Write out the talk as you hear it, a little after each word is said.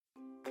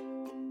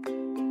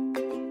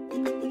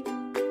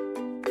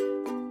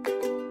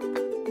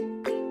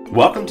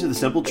Welcome to the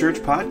Simple Church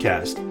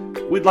Podcast.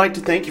 We'd like to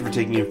thank you for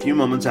taking a few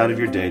moments out of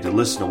your day to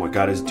listen to what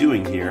God is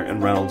doing here in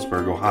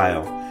Reynoldsburg,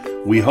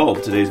 Ohio. We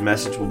hope today's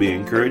message will be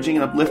encouraging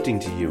and uplifting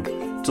to you.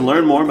 To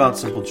learn more about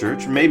Simple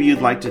Church, or maybe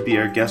you'd like to be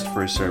our guest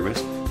for a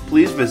service,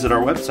 please visit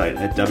our website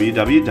at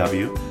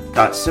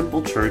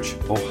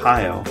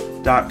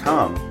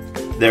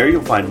www.simplechurchohio.com. There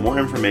you'll find more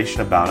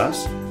information about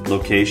us,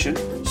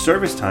 location,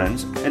 service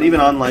times, and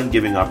even online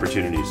giving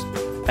opportunities.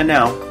 And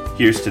now,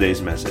 here's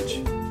today's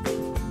message.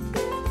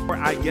 Before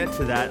I get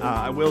to that,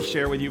 I will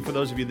share with you, for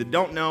those of you that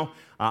don't know,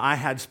 I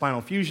had spinal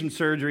fusion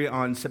surgery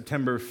on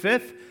September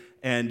 5th,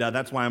 and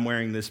that's why I'm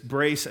wearing this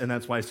brace, and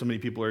that's why so many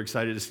people are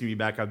excited to see me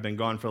back. I've been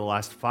gone for the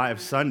last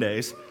 5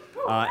 Sundays,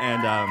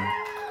 and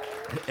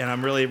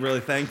I'm really,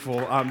 really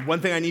thankful. One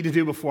thing I need to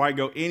do before I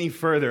go any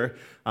further,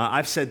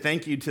 I've said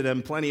thank you to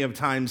them plenty of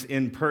times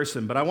in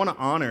person, but I want to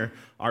honor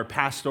our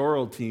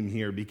pastoral team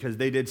here because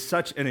they did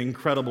such an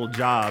incredible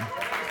job.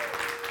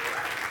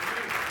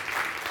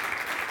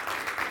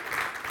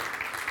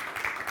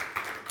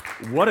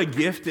 What a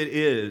gift it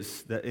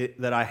is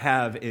that I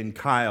have in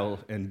Kyle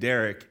and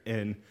Derek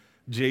and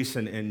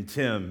Jason and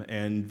Tim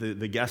and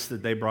the guests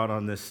that they brought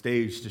on this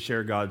stage to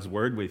share God's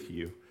word with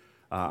you.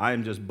 I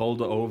am just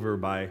bowled over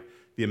by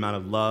the amount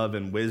of love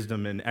and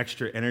wisdom and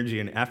extra energy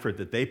and effort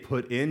that they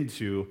put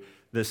into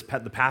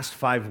the past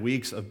 5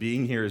 weeks of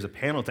being here as a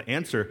panel to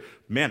answer.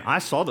 Man, I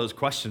saw those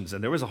questions,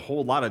 and there was a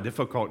whole lot of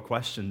difficult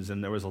questions,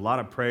 and there was a lot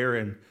of prayer,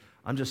 and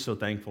I'm just so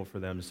thankful for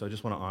them. So I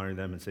just want to honor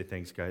them and say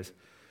thanks, guys.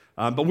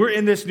 But we're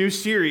in this new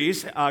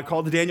series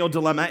called The Daniel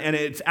Dilemma, and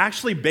it's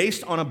actually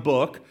based on a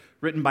book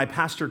written by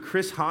Pastor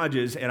Chris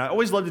Hodges. And I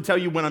always love to tell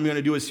you when I'm going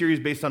to do a series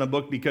based on a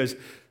book because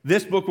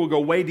this book will go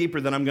way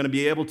deeper than I'm going to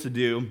be able to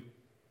do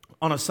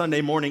on a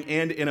Sunday morning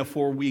and in a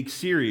 4-week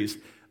series.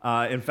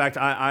 In fact,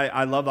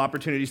 I love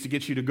opportunities to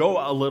get you to go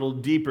a little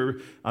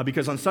deeper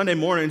because on Sunday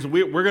mornings,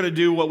 we're going to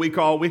do what we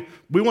call, we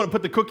want to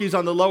put the cookies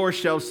on the lower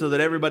shelf so that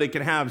everybody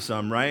can have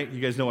some, right?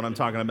 You guys know what I'm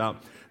talking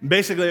about.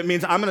 Basically, it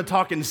means I'm going to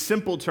talk in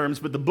simple terms,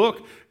 but the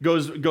book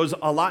goes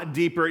a lot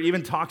deeper. It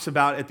even talks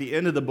about, at the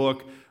end of the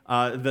book,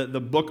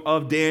 the book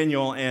of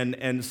Daniel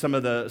and some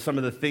of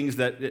the things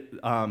that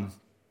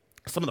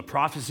some of the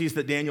prophecies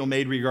that Daniel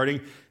made regarding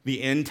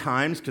the end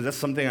times, because that's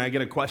something I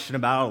get a question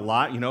about a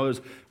lot.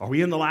 Is are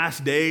we in the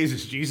last days?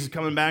 Is Jesus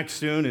coming back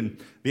soon? And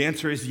the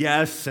answer is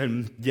yes,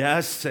 and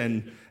yes,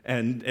 and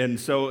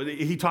so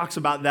he talks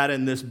about that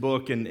in this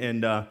book,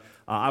 and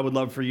I would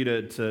love for you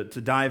to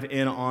dive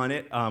in on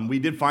it. We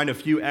did find a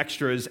few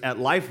extras at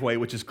Lifeway,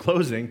 which is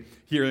closing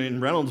here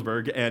in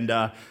Reynoldsburg, and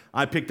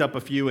I picked up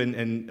a few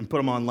and put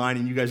them online,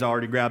 and you guys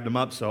already grabbed them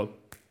up. So,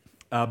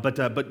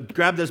 but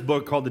grab this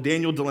book called The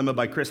Daniel Dilemma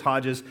by Chris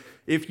Hodges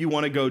if you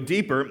want to go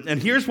deeper.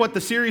 And here's what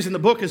the series in the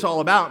book is all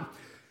about.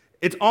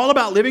 It's all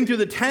about living through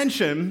the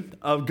tension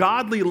of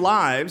godly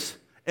lives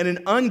and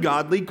an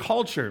ungodly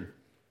culture.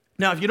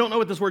 Now, if you don't know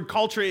what this word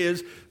culture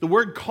is, the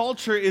word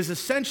culture is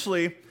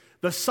essentially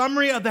the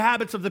summary of the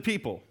habits of the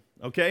people,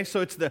 okay? So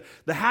it's the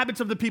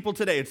habits of the people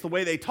today. It's the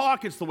way they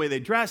talk, it's the way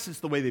they dress, it's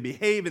the way they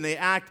behave and they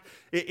act.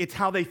 It's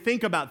how they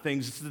think about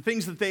things. It's the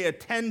things that they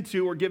attend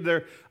to or give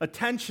their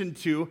attention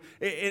to,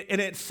 and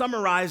it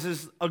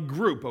summarizes a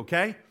group,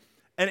 okay?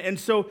 And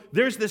so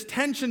there's this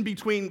tension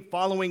between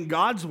following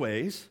God's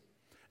ways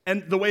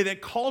and the way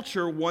that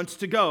culture wants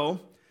to go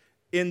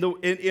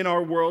in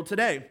our world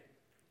today.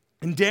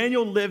 And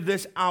Daniel lived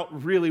this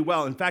out really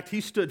well. In fact,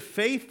 he stood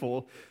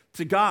faithful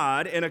to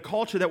God in a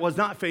culture that was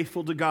not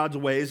faithful to God's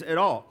ways at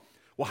all.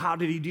 Well, how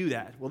did he do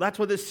that? Well, that's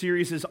what this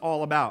series is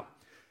all about.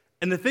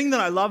 And the thing that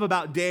I love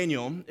about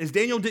Daniel is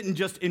Daniel didn't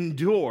just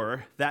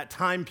endure that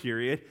time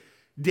period.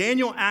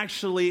 Daniel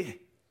actually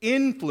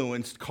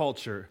influenced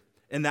culture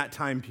in that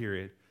time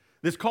period.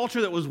 This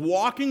culture that was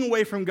walking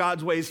away from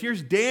God's ways.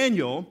 Here's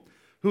Daniel,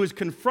 who is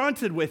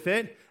confronted with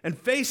it and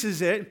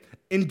faces it,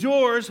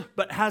 endures,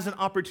 but has an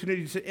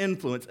opportunity to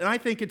influence. And I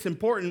think it's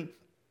important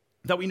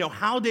that we know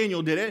how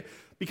Daniel did it,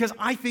 because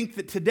I think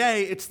that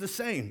today it's the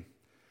same.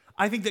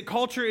 I think that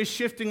culture is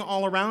shifting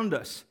all around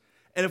us.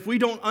 And if we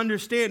don't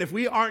understand, if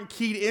we aren't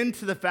keyed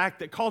into the fact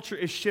that culture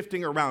is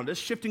shifting around us,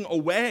 shifting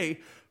away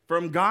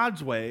from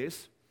God's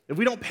ways, if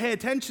we don't pay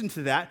attention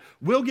to that,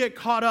 we'll get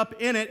caught up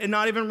in it and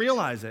not even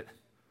realize it.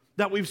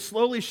 That we've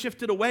slowly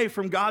shifted away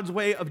from God's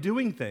way of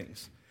doing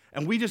things.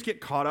 And we just get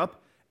caught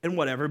up in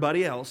what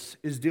everybody else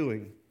is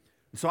doing.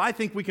 So I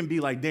think we can be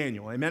like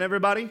Daniel. Amen,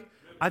 everybody?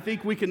 I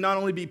think we can not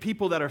only be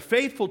people that are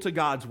faithful to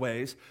God's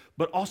ways,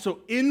 but also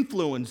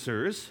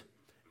influencers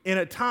in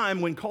a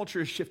time when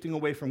culture is shifting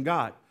away from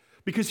God.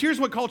 Because here's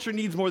what culture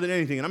needs more than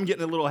anything, and I'm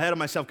getting a little ahead of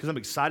myself because I'm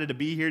excited to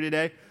be here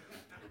today.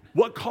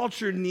 What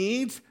culture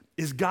needs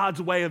is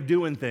God's way of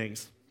doing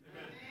things.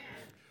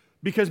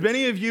 Because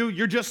many of you,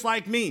 you're just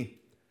like me.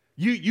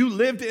 You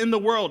lived in the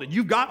world, and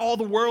you got all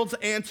the world's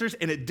answers,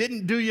 and it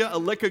didn't do you a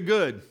lick of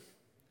good.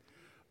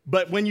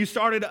 But when you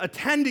started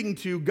attending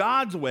to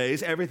God's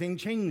ways, everything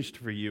changed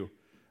for you.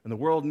 And the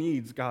world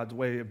needs God's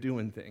way of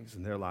doing things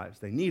in their lives.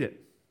 They need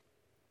it.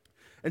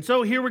 And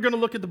so here we're going to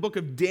look at the book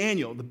of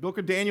Daniel. The book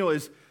of Daniel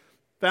is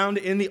found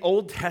in the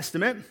Old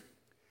Testament.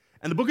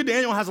 And the book of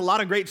Daniel has a lot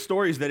of great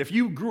stories that if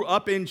you grew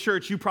up in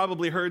church, you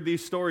probably heard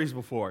these stories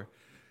before.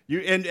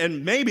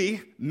 And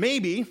maybe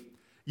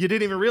you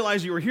didn't even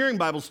realize you were hearing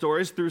Bible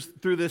stories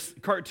through this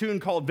cartoon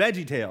called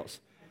VeggieTales,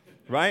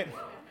 right?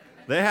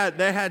 They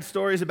had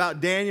stories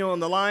about Daniel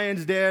and the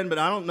lion's den, but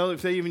I don't know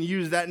if they even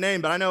used that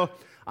name. But I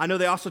know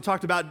they also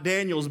talked about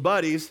Daniel's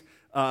buddies,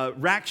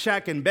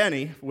 Rakshak and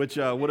Benny, which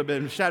would have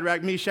been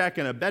Shadrach, Meshach,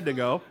 and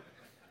Abednego.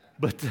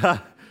 But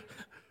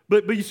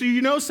so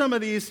you know some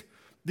of these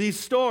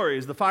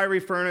stories, the fiery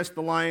furnace,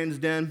 the lion's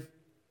den.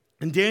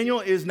 And Daniel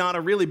is not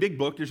a really big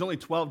book. There's only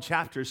 12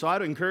 chapters, so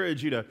I'd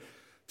encourage you to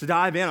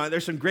dive in on it.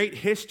 There's some great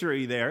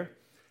history there.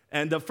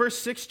 And the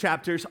first 6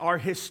 chapters are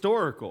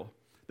historical.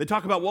 They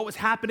talk about what was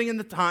happening in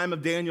the time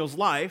of Daniel's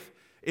life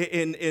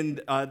in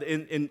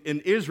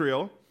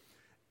Israel.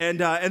 And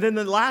then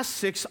the last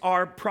 6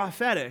 are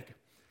prophetic.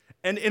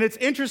 And it's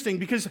interesting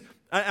because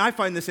I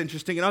find this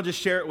interesting, and I'll just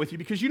share it with you,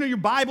 because your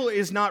Bible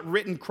is not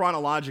written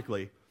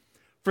chronologically.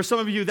 For some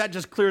of you, that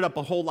just cleared up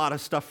a whole lot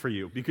of stuff for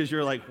you, because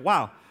you're like,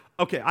 wow,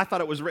 okay, I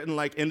thought it was written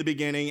like in the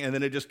beginning, and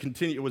then it just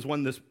continued. It was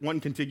this one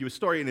contiguous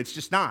story, and it's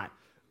just not,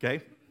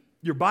 okay?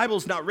 Your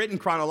Bible's not written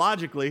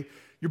chronologically.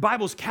 Your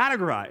Bible's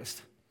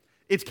categorized.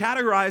 It's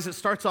categorized. It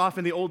starts off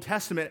in the Old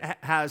Testament,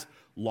 has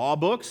law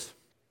books,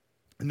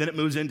 and then it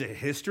moves into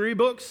history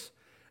books,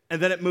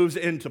 and then it moves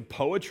into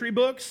poetry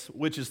books,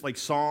 which is like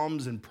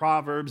Psalms and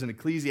Proverbs and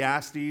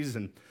Ecclesiastes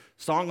and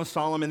Song of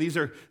Solomon. These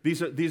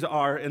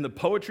are in the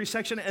poetry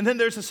section. And then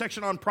there's a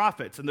section on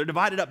prophets, and they're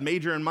divided up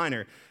major and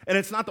minor. And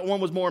it's not that one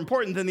was more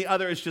important than the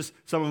other. It's just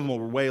some of them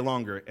were way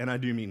longer, and I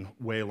do mean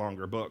way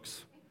longer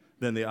books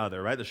than the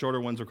other, right? The shorter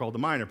ones are called the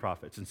minor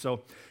prophets. And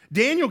so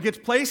Daniel gets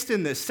placed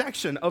in this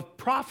section of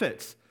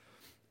prophets.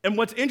 And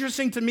what's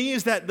interesting to me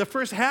is that the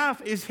first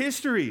half is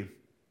history.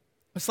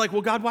 It's like,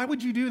 well, God, why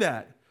would you do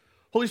that?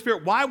 Holy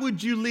Spirit, why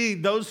would you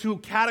lead those who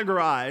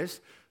categorize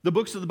the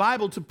books of the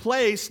Bible to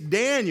place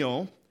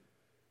Daniel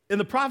in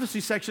the prophecy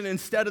section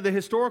instead of the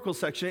historical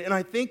section? And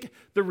I think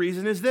the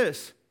reason is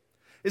this,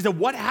 is that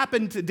what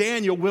happened to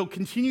Daniel will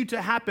continue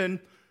to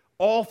happen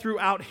all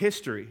throughout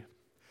history.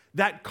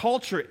 That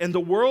culture and the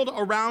world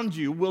around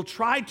you will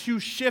try to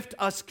shift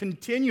us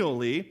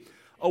continually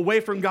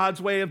away from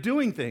God's way of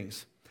doing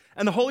things.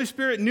 And the Holy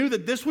Spirit knew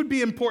that this would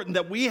be important,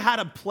 that we had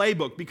a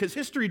playbook, because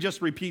history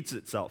just repeats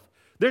itself.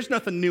 There's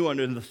nothing new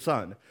under the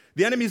sun.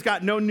 The enemy's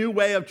got no new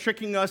way of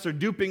tricking us or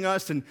duping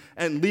us and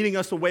leading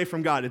us away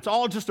from God. It's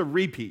all just a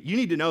repeat. You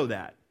need to know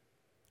that.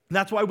 And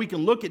that's why we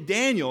can look at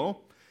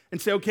Daniel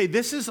and say, okay,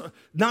 this is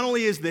not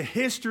only is the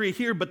history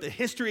here, but the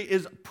history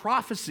is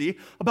prophecy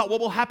about what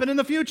will happen in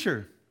the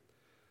future,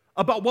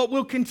 about what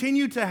will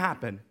continue to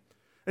happen.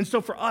 And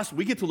so for us,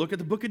 we get to look at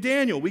the book of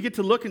Daniel. We get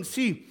to look and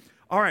see,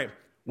 all right,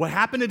 what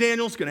happened to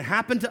Daniel is going to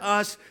happen to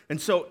us,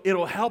 and so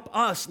it'll help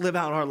us live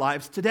out our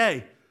lives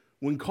today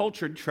when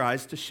culture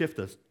tries to shift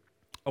us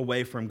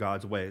away from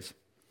God's ways.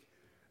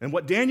 And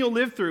what Daniel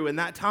lived through in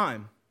that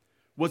time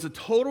was a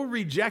total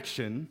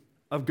rejection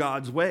of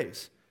God's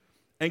ways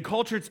and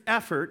culture's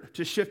effort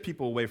to shift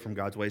people away from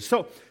God's ways.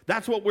 So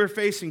that's what we're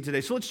facing today.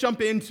 So let's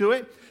jump into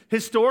it.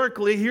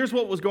 Historically, here's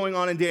what was going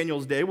on in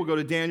Daniel's day. We'll go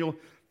to Daniel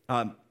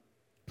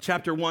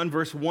chapter 1,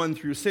 verse 1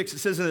 through 6. It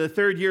says, in the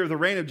 3rd year of the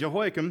reign of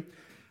Jehoiakim,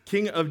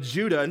 king of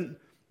Judah,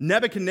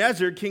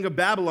 Nebuchadnezzar, king of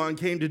Babylon,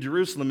 came to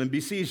Jerusalem and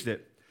besieged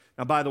it.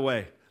 Now, by the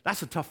way,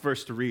 that's a tough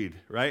verse to read,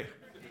 right?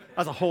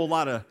 That's a whole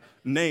lot of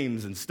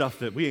names and stuff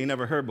that we ain't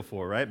never heard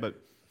before, right? But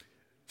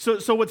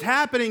so what's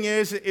happening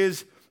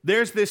is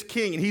there's this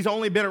king, and he's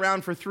only been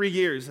around for 3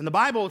 years. And the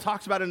Bible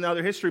talks about in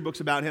other history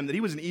books about him that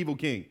he was an evil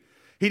king.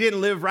 He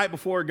didn't live right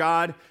before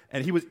God,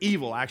 and he was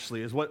evil,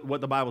 actually, is what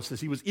the Bible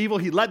says. He was evil.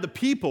 He led the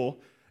people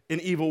in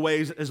evil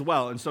ways as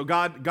well. And so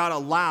God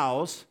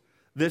allows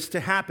this to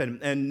happen.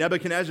 And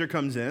Nebuchadnezzar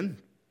comes in.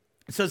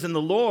 It says, and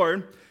the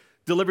Lord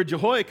delivered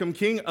Jehoiakim,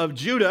 king of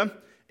Judah,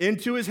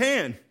 into his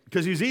hand,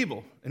 because he was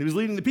evil, and he was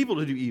leading the people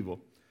to do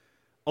evil,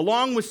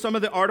 along with some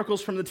of the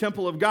articles from the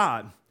temple of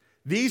God.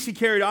 These he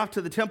carried off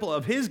to the temple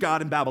of his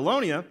God in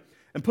Babylonia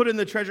and put in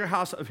the treasure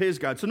house of his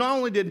God. So not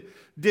only did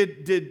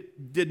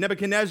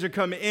Nebuchadnezzar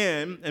come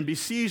in and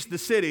besiege the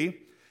city,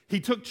 he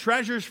took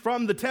treasures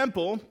from the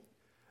temple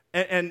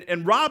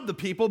and robbed the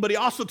people, but he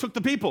also took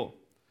the people.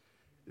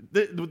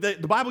 The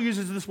Bible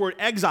uses this word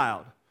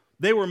exiled.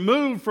 They were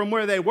moved from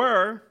where they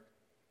were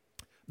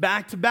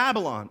back to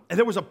Babylon. And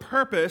there was a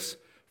purpose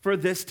for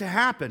this to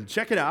happen.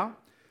 Check it out.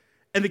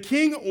 And the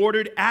king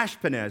ordered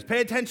Ashpenaz.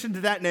 Pay attention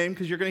to that name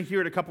because you're going to hear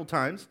it a couple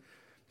times.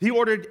 He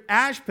ordered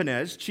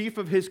Ashpenaz, chief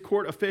of his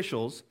court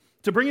officials,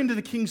 to bring into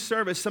the king's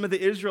service some of the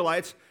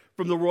Israelites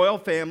from the royal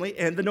family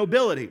and the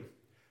nobility.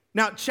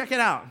 Now, check it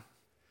out.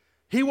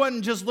 He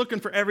wasn't just looking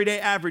for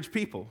everyday average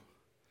people.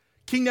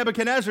 King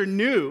Nebuchadnezzar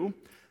knew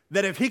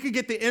that if he could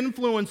get the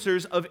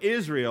influencers of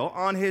Israel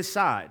on his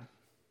side,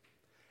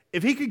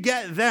 if he could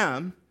get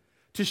them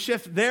to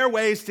shift their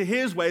ways to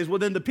his ways, well,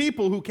 then the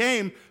people who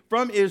came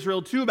from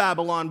Israel to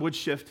Babylon would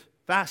shift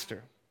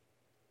faster.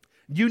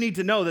 you need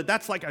to know that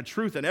that's like a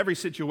truth in every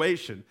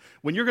situation.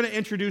 When you're going to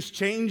introduce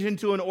change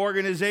into an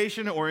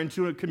organization or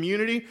into a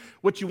community,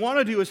 what you want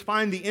to do is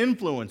find the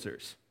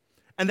influencers.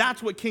 And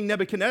that's what King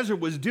Nebuchadnezzar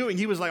was doing.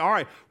 He was like, all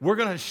right, we're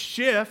going to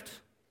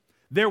shift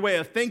their way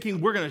of thinking.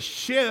 We're going to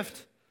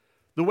shift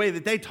the way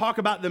that they talk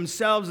about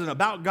themselves and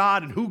about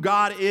God and who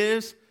God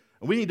is.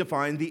 And we need to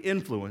find the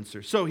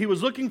influencers. So he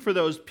was looking for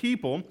those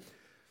people,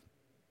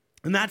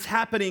 and that's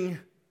happening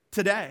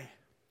today.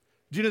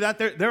 Do you know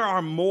that there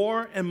are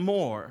more and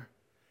more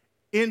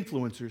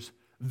influencers,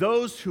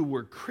 those who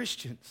were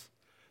Christians,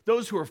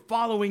 those who are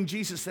following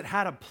Jesus that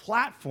had a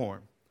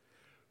platform,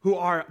 who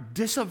are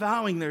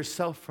disavowing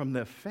themselves from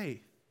their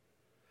faith,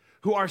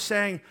 who are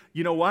saying,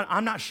 you know what,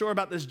 I'm not sure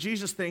about this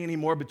Jesus thing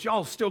anymore, but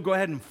y'all still go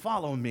ahead and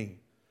follow me.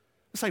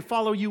 It's like,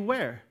 follow you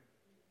where?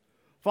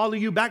 Follow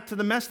you back to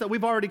the mess that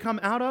we've already come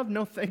out of?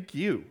 No, thank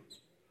you.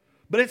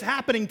 But it's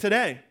happening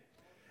today.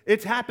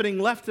 It's happening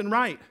left and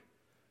right.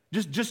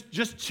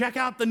 Just check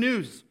out the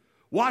news.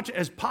 Watch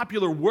as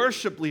popular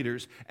worship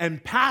leaders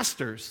and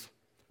pastors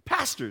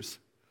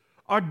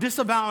are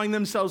disavowing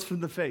themselves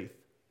from the faith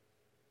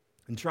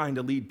and trying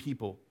to lead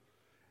people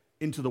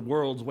into the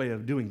world's way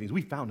of doing things.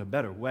 We found a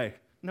better way.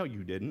 No,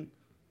 you didn't.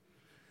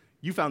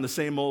 You found the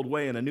same old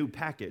way in a new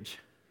package.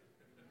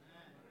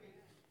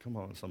 Come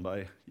on,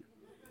 somebody.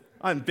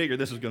 I didn't figure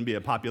this was going to be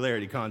a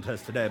popularity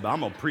contest today, but I'm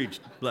going to preach,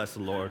 bless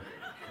the Lord.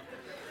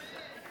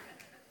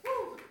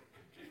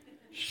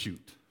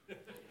 Shoot.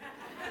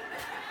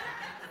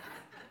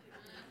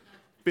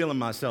 Feeling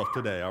myself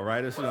today, all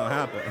right? This is going to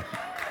happen.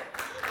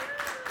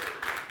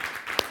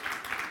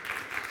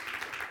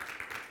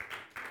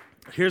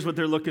 Here's what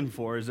they're looking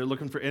for, is they're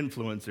looking for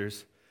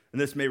influencers.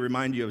 And this may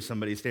remind you of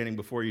somebody standing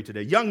before you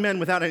today. Young men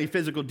without any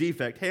physical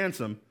defect,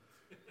 handsome.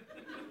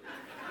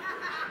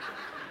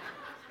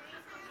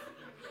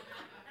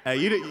 Hey,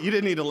 you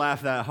didn't need to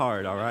laugh that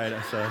hard, all right?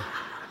 So,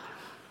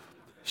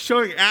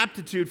 showing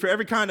aptitude for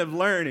every kind of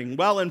learning,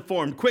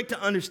 well-informed, quick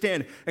to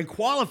understand, and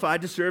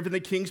qualified to serve in the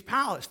king's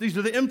palace. These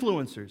are the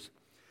influencers.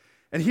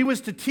 And he was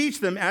to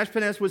teach them,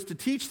 Ashpenaz was to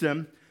teach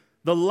them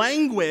the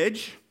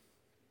language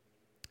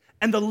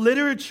and the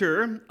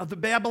literature of the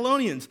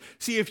Babylonians.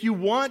 See, if you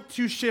want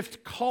to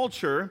shift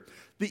culture,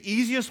 the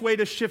easiest way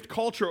to shift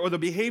culture or the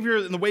behavior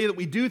and the way that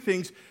we do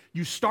things,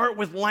 you start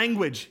with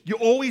language. You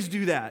always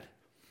do that.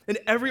 In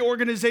every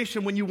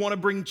organization, when you want to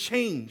bring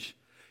change,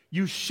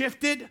 you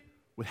shift it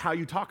with how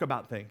you talk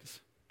about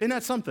things. Isn't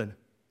that something?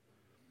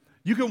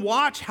 You can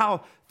watch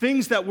how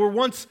things that were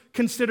once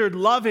considered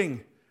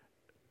loving,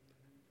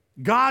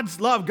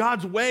 God's love,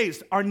 God's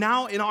ways, are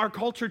now in our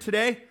culture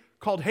today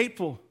called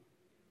hateful.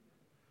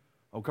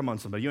 Oh, come on,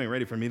 somebody. You ain't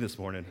ready for me this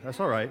morning. That's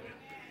all right.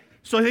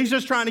 So he's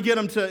just trying to get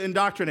them to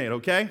indoctrinate,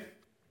 okay?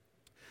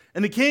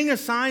 And the king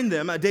assigned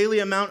them a daily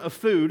amount of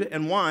food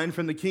and wine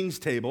from the king's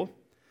table,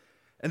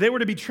 and they were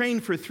to be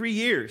trained for 3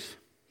 years.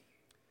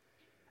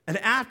 And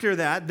after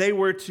that, they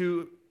were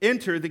to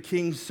enter the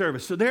king's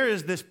service. So there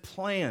is this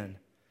plan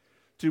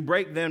to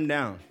break them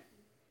down.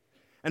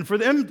 And for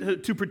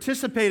them to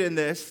participate in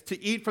this,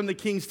 to eat from the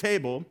king's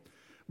table,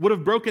 would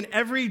have broken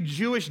every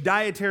Jewish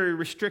dietary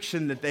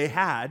restriction that they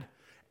had.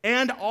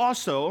 And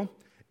also,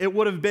 it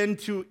would have been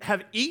to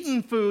have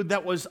eaten food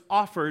that was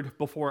offered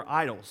before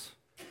idols,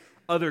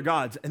 other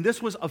gods. And this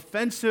was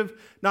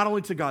offensive not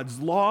only to God's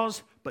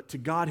laws, but to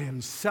God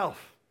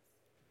himself.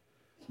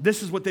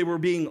 This is what they were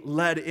being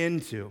led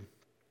into.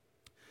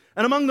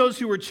 And among those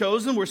who were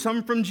chosen were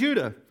some from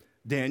Judah.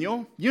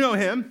 Daniel, you know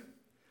him.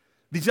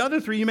 These other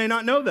 3, you may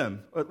not know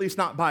them, or at least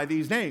not by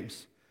these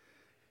names.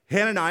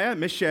 Hananiah,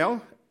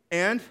 Mishael,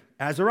 and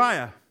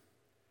Azariah.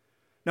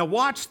 Now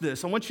watch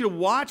this. I want you to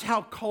watch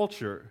how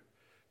culture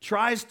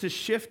tries to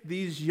shift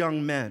these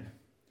young men.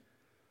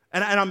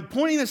 And I'm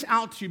pointing this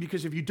out to you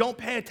because if you don't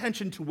pay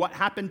attention to what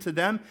happened to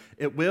them,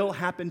 it will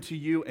happen to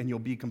you and you'll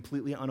be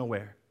completely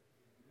unaware.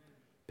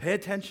 Pay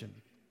attention.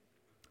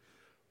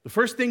 The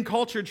first thing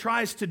culture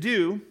tries to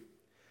do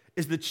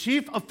is the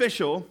chief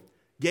official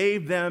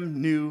gave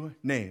them new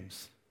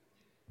names.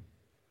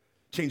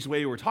 Changed the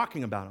way you were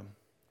talking about them.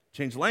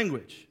 Changed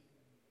language.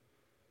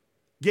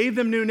 Gave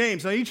them new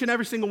names. Now, each and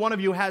every single one of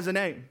you has a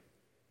name.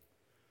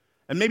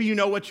 And maybe you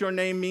know what your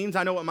name means.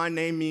 I know what my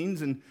name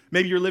means. And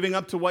maybe you're living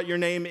up to what your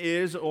name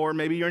is, or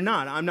maybe you're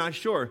not. I'm not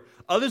sure.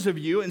 Others of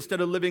you,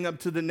 instead of living up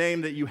to the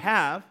name that you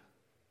have,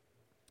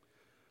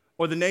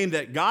 or the name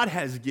that God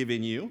has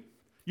given you,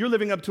 you're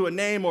living up to a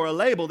name or a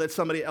label that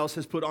somebody else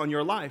has put on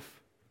your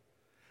life.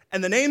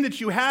 And the name that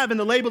you have and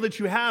the label that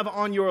you have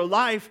on your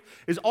life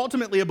is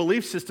ultimately a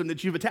belief system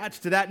that you've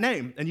attached to that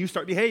name, and you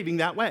start behaving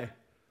that way.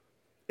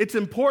 It's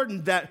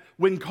important that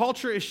when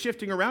culture is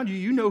shifting around you,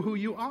 you know who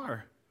you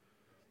are.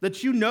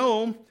 That you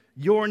know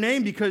your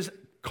name, because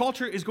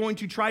culture is going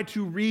to try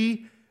to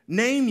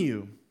rename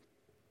you.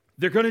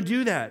 They're going to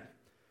do that.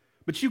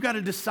 But you've got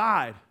to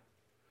decide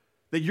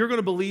that you're going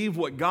to believe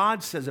what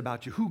God says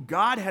about you, who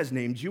God has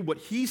named you, what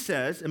he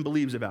says and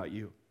believes about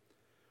you.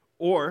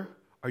 Or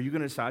are you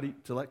going to decide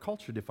to let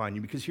culture define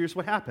you? Because here's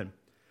what happened.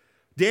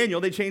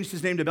 Daniel, they changed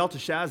his name to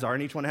Belteshazzar,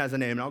 and each one has a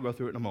name, and I'll go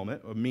through it in a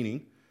moment, of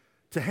meaning.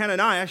 to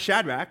Hananiah,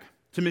 Shadrach,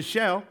 to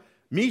Mishael,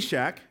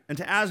 Meshach, and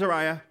to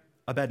Azariah,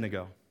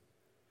 Abednego.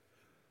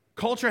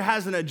 Culture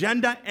has an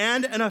agenda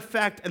and an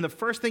effect, and the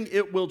first thing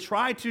it will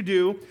try to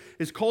do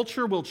is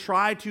culture will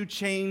try to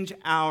change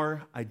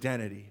our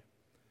identity.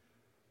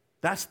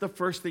 That's the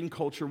first thing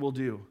culture will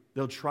do.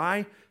 They'll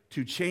try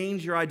to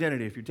change your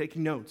identity. If you're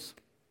taking notes,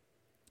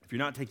 if you're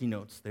not taking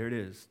notes, there it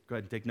is. Go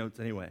ahead and take notes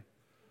anyway.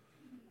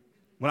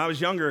 When I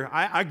was younger,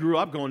 I grew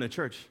up going to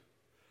church.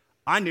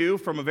 I knew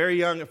from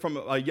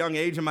a young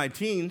age in my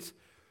teens,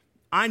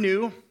 I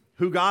knew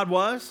who God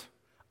was.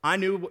 I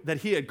knew that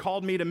he had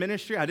called me to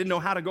ministry. I didn't know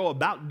how to go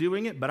about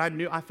doing it, but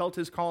I felt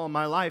his call in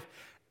my life.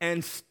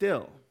 And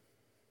still,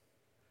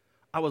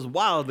 I was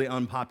wildly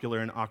unpopular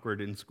and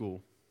awkward in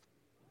school.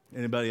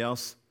 Anybody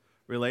else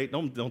relate?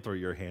 Don't throw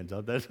your hands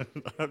up.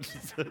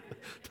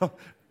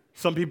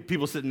 Some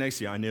people sitting next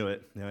to you, I knew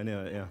it. Yeah, I knew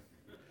it, yeah.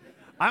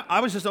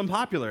 I was just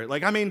unpopular.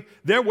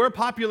 There were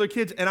popular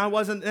kids, and I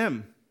wasn't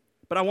them.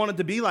 But I wanted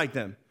to be like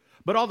them.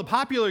 But all the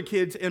popular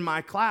kids in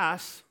my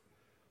class,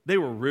 they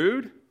were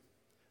rude.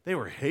 They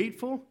were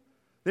hateful.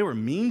 They were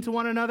mean to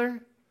one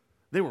another.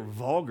 They were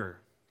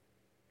vulgar.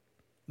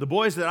 The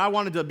boys that I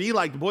wanted to be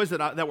like, the boys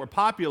that were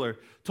popular,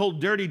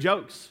 told dirty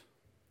jokes.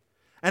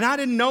 And I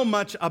didn't know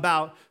much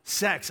about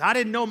sex. I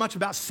didn't know much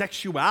about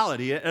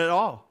sexuality at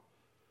all.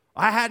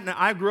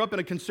 I grew up in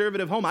a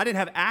conservative home. I didn't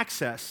have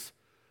access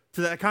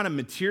to that kind of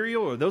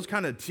material or those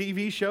kind of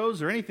TV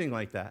shows or anything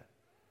like that.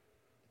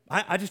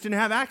 I just didn't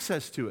have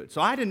access to it.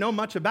 So I didn't know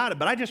much about it,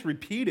 but I just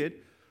repeated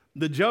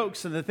the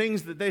jokes and the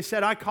things that they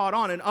said. I caught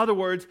on. In other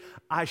words,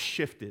 I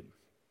shifted.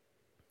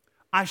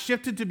 I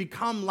shifted to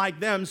become like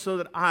them so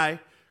that I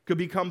could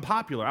become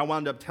popular. I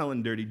wound up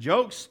telling dirty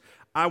jokes.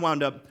 I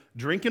wound up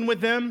drinking with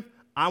them.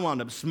 I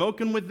wound up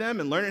smoking with them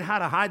and learning how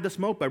to hide the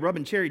smoke by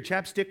rubbing cherry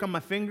chapstick on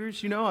my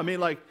fingers,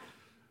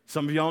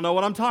 some of y'all know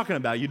what I'm talking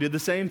about. You did the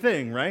same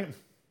thing, right?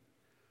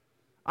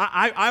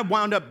 I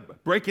wound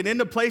up breaking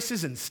into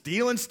places and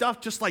stealing stuff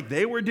just like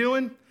they were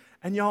doing.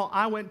 And y'all,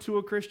 I went to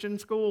a Christian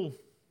school.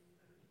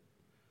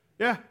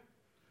 Yeah.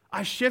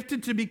 I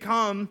shifted to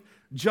become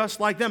just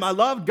like them. I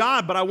loved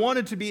God, but I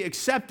wanted to be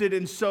accepted,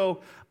 and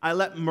so I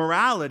let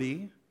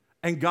morality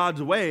and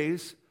God's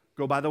ways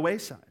go by the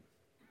wayside.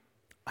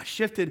 I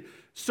shifted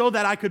so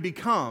that I could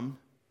become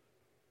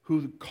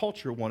who the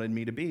culture wanted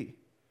me to be,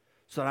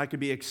 so that I could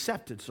be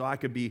accepted, so I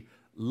could be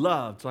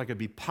loved, so I could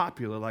be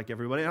popular like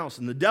everybody else.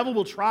 And the devil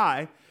will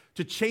try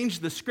to change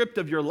the script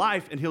of your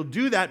life, and he'll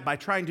do that by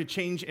trying to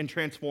change and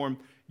transform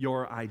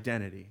your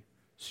identity.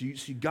 So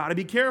you got to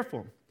be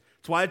careful.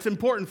 That's why it's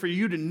important for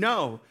you to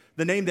know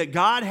the name that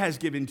God has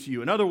given to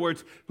you. In other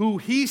words, who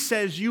he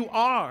says you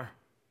are.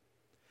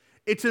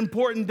 It's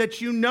important that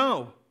you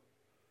know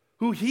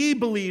who he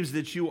believes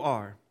that you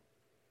are.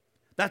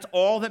 That's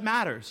all that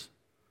matters.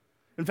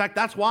 In fact,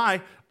 that's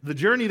why the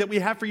journey that we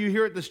have for you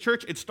here at this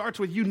church, it starts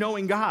with you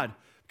knowing God.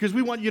 Because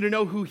we want you to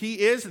know who he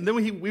is, and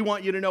then we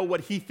want you to know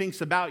what he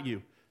thinks about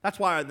you. That's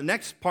why the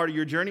next part of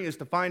your journey is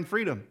to find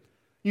freedom.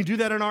 You do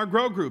that in our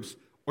grow groups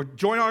or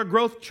join our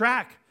growth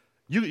track.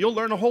 You'll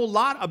learn a whole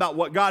lot about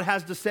what God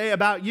has to say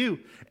about you,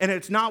 and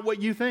it's not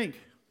what you think.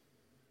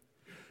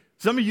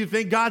 Some of you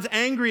think God's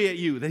angry at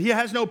you, that he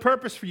has no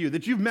purpose for you,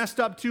 that you've messed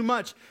up too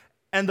much,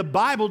 and the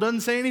Bible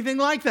doesn't say anything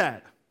like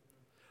that.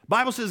 The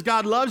Bible says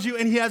God loves you,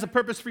 and he has a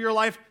purpose for your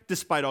life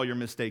despite all your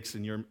mistakes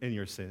and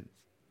your sins.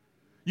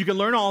 You can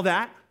learn all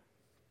that,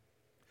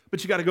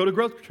 but you got to go to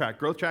Growth Track.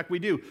 Growth Track we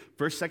do.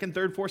 First, second,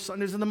 third, fourth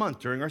Sundays in the month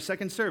during our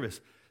second service.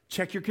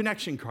 Check your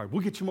connection card.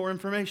 We'll get you more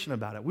information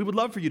about it. We would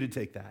love for you to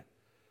take that,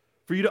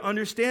 for you to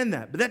understand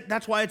that. But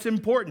that's why it's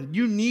important.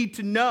 You need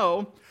to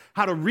know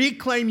how to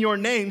reclaim your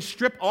name,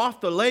 strip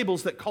off the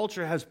labels that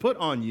culture has put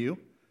on you,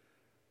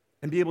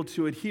 and be able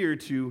to adhere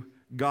to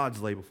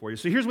God's label for you.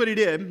 So here's what he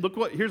did.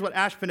 Here's what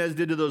Ashpenaz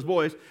did to those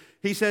boys.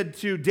 He said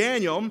to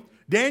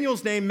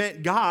Daniel's name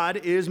meant God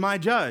is my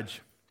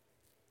judge.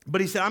 But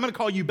he said, I'm going to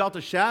call you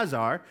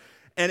Belteshazzar,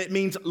 and it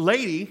means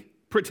lady,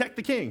 protect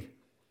the king.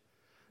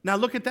 Now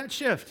look at that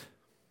shift.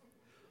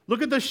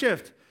 Look at the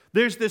shift.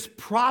 There's this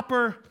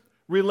proper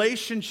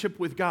relationship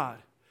with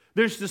God.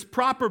 There's this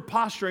proper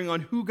posturing on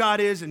who God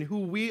is and who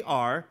we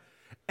are,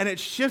 and it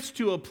shifts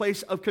to a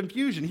place of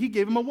confusion. He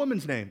gave him a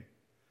woman's name,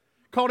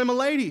 called him a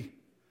lady.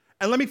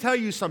 And let me tell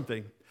you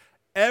something.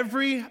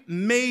 Every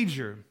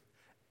major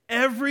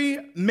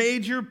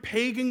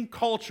pagan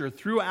culture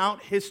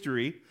throughout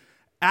history,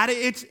 at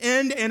its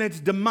end and its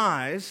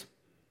demise,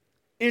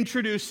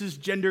 introduces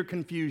gender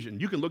confusion.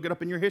 You can look it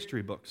up in your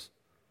history books.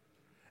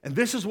 And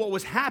this is what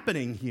was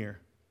happening here.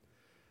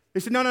 They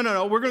said, no,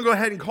 we're going to go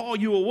ahead and call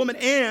you a woman,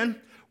 and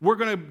we're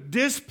going to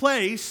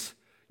displace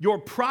your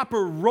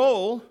proper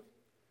role.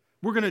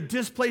 We're going to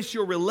displace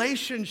your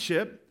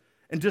relationship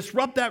and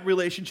disrupt that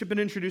relationship and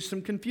introduce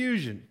some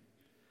confusion.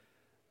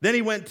 Then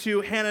he went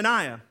to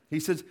Hananiah. He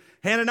says,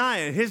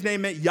 Hananiah, his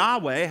name meant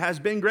Yahweh has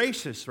been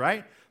gracious,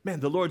 right? Man,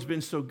 the Lord's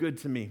been so good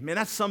to me. Man,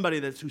 that's somebody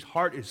whose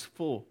heart is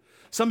full.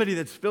 Somebody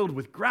that's filled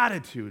with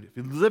gratitude,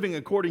 living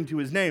according to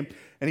his name.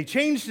 And he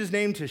changed his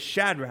name to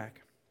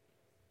Shadrach.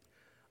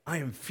 I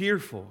am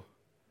fearful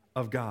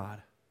of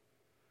God.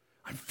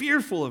 I'm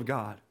fearful of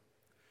God.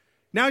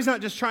 Now he's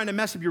not just trying to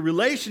mess up your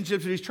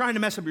relationships, but he's trying to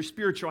mess up your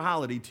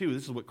spirituality too.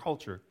 This is what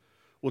culture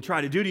will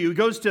try to do to you. He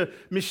goes to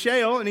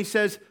Mishael and he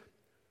says,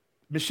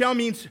 Mishael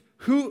means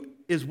who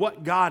is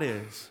what God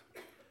is.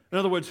 In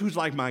other words, who's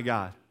like my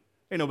God?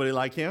 Ain't nobody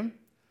like him.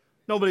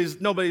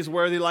 Nobody's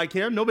worthy like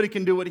him. Nobody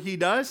can do what he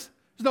does.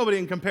 There's nobody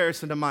in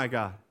comparison to my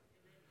God.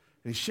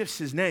 And he shifts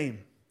his name,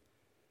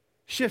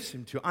 shifts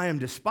him to I am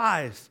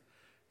despised,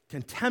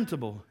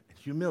 contemptible, and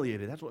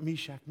humiliated. That's what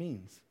Meshach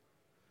means.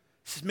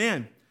 He says,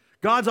 man,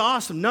 God's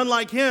awesome, none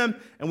like him.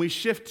 And we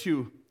shift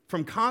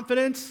from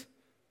confidence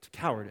to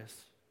cowardice.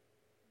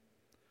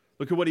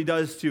 Look at what he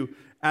does to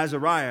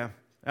Azariah.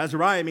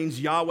 Azariah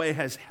means Yahweh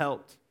has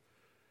helped.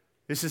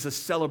 This is a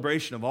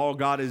celebration of all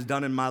God has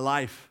done in my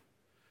life.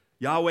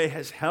 Yahweh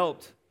has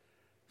helped.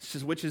 This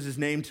is, which is his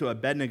name to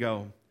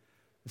Abednego.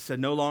 It said,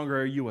 no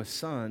longer are you a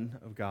son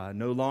of God.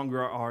 No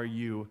longer are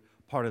you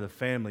part of the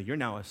family. You're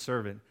now a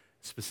servant,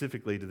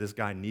 specifically to this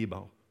guy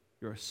Nebo.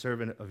 You're a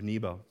servant of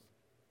Nebo.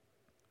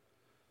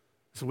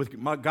 So with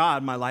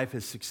God, my life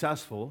is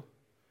successful,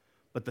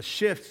 but the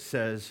shift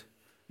says,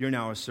 you're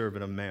now a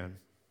servant of man.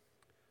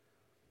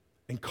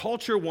 And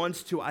culture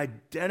wants to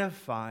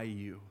identify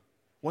you,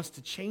 wants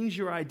to change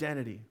your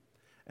identity,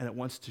 and it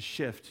wants to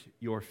shift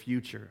your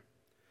future.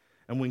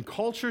 And when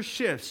culture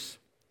shifts,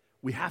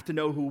 we have to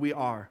know who we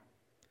are.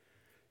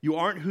 You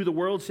aren't who the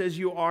world says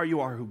you are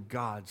who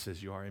God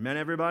says you are. Amen,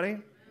 everybody?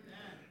 Amen.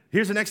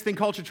 Here's the next thing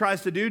culture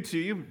tries to do to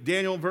you.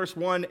 Daniel chapter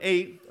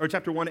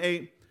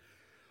 1:8.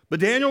 But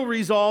Daniel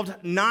resolved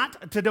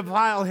not to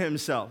defile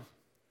himself.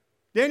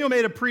 Daniel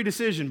made a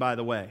pre-decision, by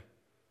the way.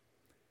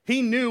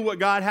 He knew what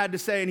God had to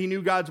say, and he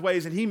knew God's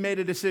ways, and he made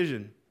a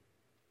decision.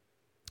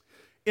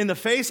 In the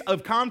face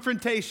of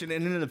confrontation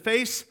and in the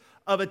face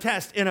of a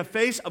test, in a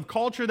face of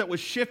culture that was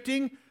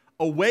shifting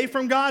away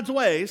from God's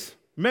ways,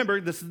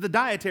 remember, this is the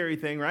dietary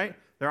thing, right?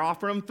 They're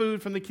offering him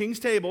food from the king's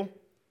table.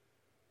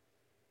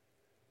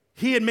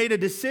 He had made a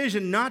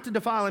decision not to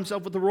defile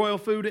himself with the royal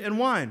food and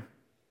wine.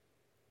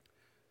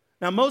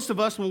 Now, most of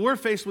us, when we're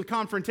faced with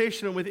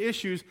confrontation and with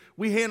issues,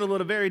 we handle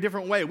it a very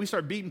different way. We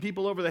start beating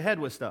people over the head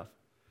with stuff.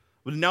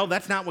 But no,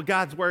 that's not what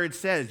God's word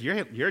says.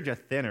 You're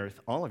just thin earth.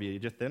 All of you,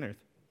 you're just thin earth.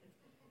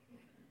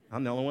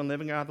 I'm the only one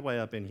living out of the way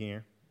up in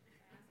here.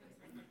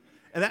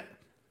 And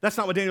that's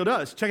not what Daniel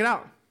does. Check it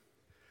out.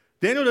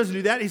 Daniel doesn't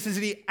do that. He says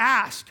that he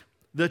asked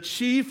the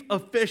chief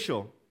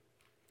official.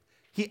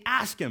 He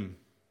asked him.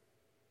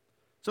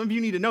 Some of you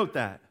need to note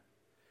that.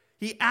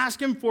 He asked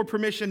him for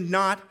permission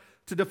not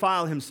to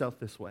defile himself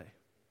this way.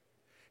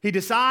 He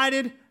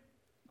decided,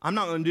 I'm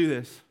not going to do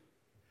this.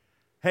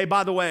 Hey,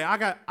 by the way, I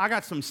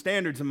got some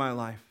standards in my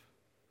life.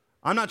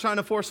 I'm not trying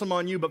to force them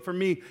on you, but for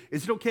me,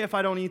 is it okay if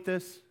I don't eat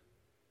this?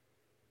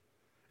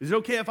 Is it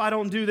okay if I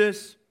don't do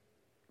this?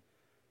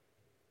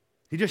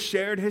 He just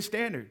shared his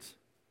standards.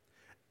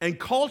 And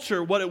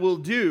culture, what it will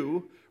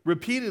do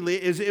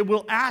repeatedly is it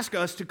will ask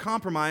us to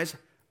compromise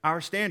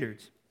our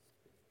standards.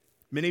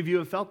 Many of you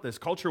have felt this.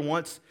 Culture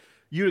wants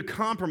you to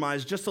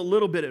compromise just a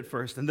little bit at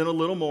first, and then a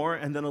little more,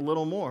 and then a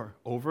little more,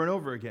 over and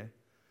over again.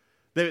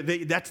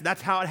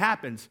 That's how it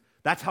happens.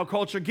 That's how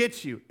culture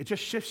gets you. It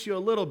just shifts you a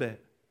little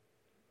bit.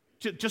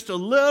 Just a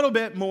little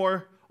bit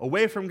more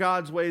away from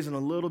God's ways and a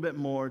little bit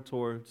more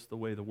towards the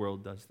way the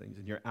world does things,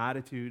 in your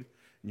attitude,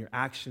 in your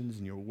actions,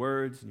 in your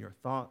words, in your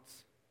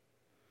thoughts.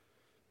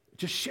 It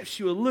just shifts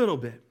you a little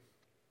bit.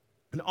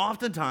 And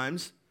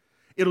oftentimes,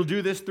 it'll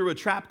do this through a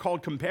trap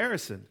called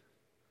comparison.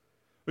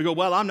 We go,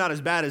 well, I'm not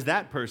as bad as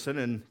that person,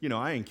 and,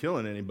 I ain't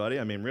killing anybody.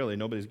 I mean, really,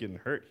 nobody's getting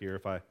hurt here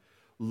if I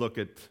look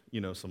at,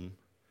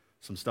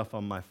 some stuff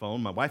on my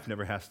phone. My wife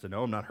never has to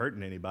know I'm not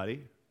hurting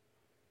anybody.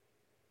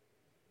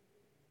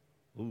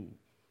 Ooh.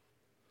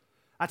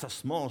 That's a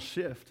small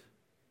shift.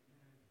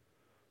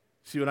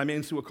 See what I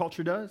mean? See what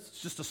culture does?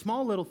 It's just a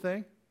small little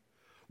thing.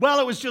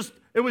 Well, it was just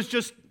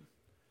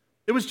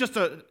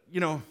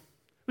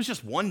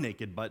one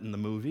naked butt in the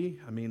movie.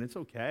 I mean, it's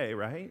okay,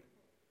 right?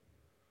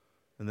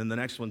 And then the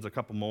next one's a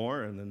couple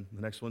more, and then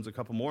the next one's a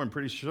couple more, and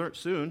pretty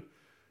soon,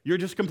 you're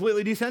just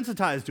completely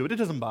desensitized to it. It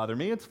doesn't bother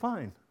me. It's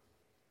fine.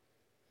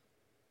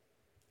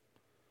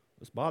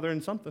 It's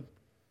bothering something.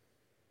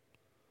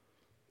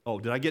 Oh,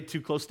 did I get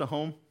too close to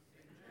home?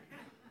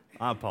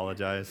 I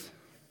apologize.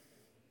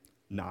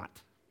 Not.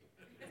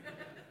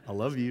 I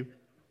love you.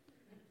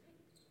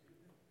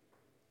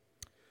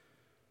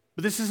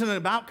 But this isn't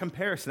about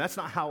comparison. That's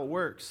not how it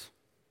works.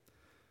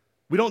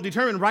 We don't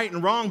determine right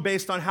and wrong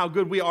based on how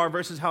good we are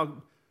versus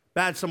how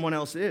bad someone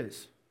else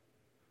is.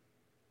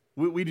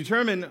 We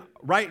determine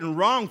right and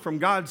wrong from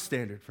God's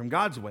standard, from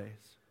God's ways.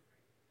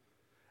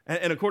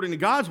 And according to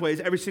God's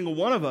ways, every single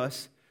one of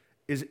us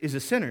is a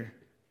sinner.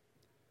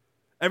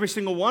 Every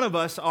single one of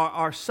us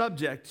are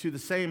subject to the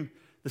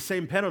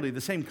same penalty,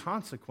 the same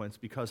consequence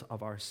because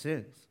of our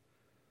sins.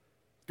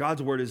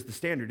 God's word is the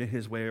standard, and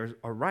his ways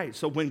are right.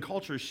 So when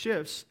culture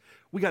shifts,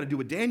 we got to do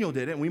what Daniel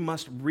did, and we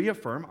must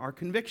reaffirm our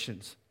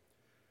convictions.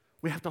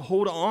 We have to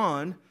hold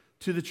on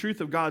to the truth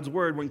of God's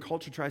word when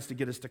culture tries to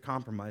get us to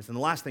compromise. And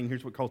the last thing,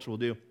 here's what culture will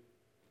do.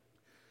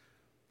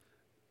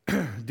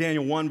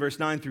 Daniel 1, verse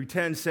 9 through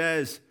 10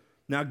 says,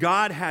 now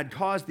God had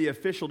caused the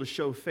official to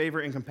show favor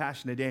and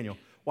compassion to Daniel.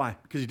 Why?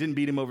 Because he didn't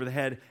beat him over the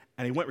head,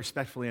 and he went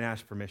respectfully and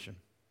asked permission.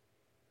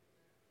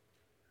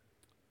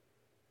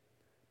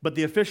 But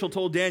the official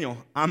told Daniel,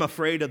 I'm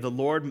afraid of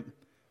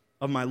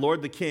my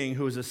lord the king,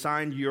 who has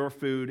assigned your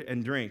food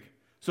and drink.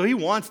 So he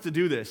wants to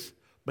do this,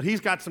 but he's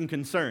got some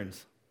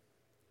concerns.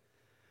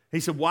 He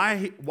said,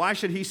 why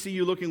should he see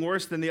you looking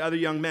worse than the other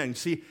young men?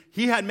 See,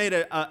 he had made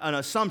an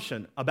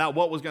assumption about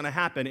what was going to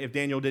happen if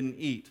Daniel didn't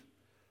eat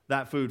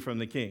that food from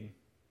the king.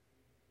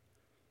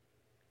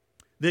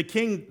 The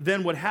king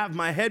then would have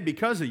my head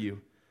because of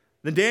you.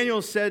 Then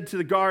Daniel said to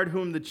the guard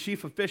whom the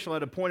chief official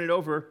had appointed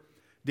over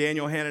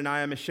Daniel,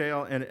 Hananiah,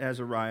 Mishael, and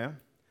Azariah,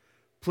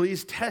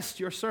 please test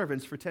your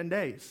servants for 10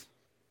 days.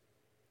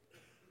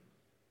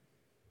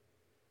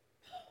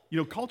 You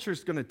know, culture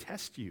is going to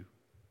test you.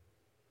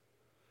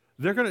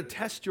 They're going to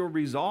test your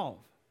resolve.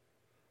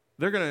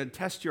 They're going to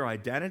test your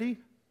identity.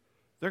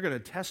 They're going to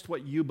test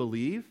what you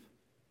believe.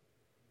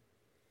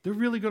 They're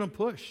really going to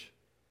push.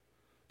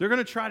 They're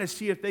going to try to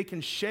see if they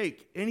can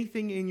shake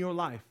anything in your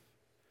life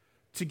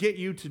to get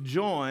you to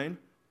join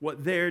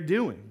what they're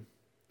doing.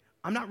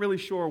 I'm not really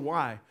sure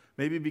why.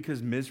 Maybe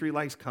because misery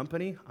likes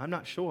company? I'm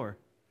not sure.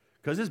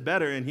 Because it's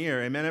better in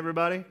here. Amen,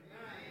 everybody?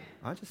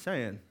 I'm just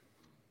saying.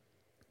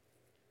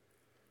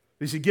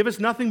 He said, give us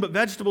nothing but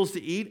vegetables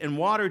to eat and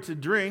water to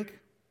drink.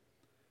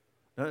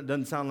 That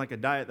doesn't sound like a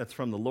diet that's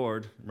from the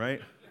Lord, right?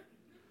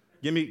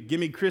 Give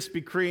me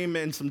Krispy Kreme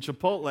and some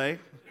Chipotle.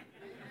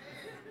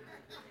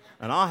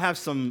 And I'll have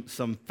some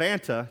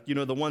Fanta, you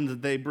know, the ones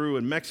that they brew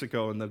in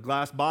Mexico in the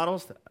glass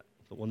bottles,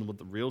 the one with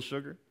the real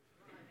sugar.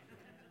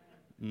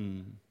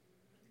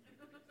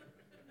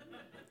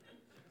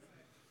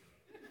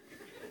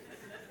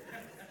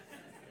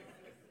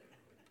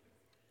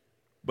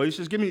 But he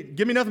says, give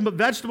me nothing but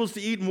vegetables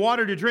to eat and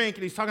water to drink,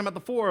 and he's talking about the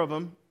four of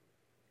them.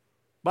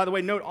 By the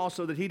way, note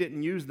also that he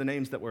didn't use the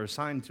names that were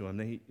assigned to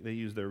him. They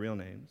used their real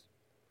names.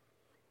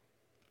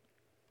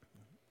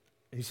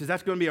 And he says,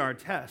 that's going to be our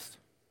test.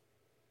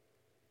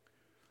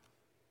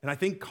 And I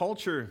think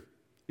culture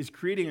is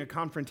creating a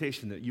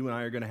confrontation that you and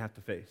I are going to have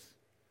to face.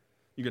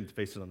 You're going to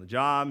face it on the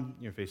job.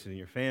 You're going to face it in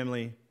your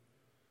family.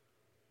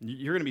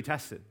 You're going to be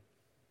tested.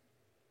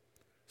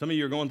 Some of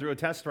you are going through a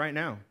test right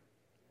now.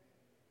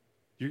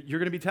 You're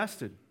going to be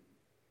tested.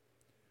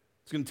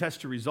 It's going to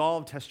test your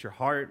resolve, test your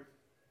heart.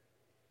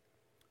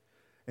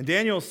 And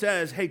Daniel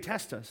says, hey,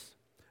 test us.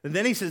 And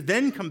then he says,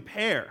 then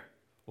compare.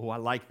 Oh, I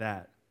like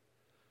that.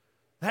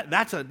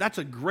 That's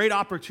a great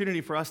opportunity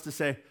for us to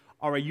say,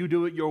 all right, you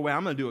do it your way,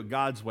 I'm going to do it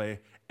God's way.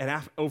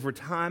 And over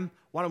time,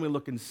 why don't we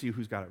look and see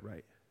who's got it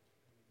right?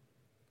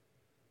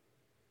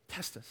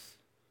 Test us.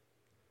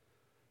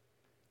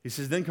 He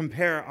says, then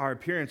compare our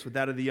appearance with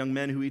that of the young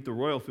men who eat the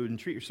royal food and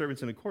treat your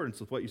servants in accordance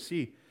with what you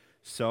see.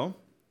 So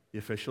the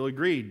official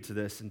agreed to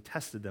this and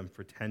tested them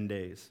for 10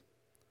 days.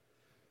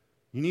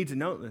 You need to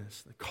note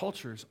this. The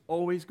culture is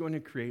always going to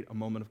create a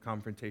moment of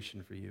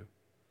confrontation for you.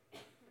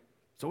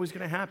 It's always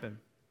going to happen.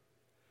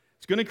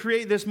 It's going to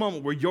create this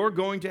moment where you're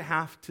going to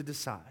have to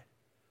decide.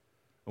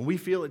 And we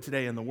feel it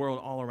today in the world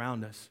all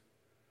around us.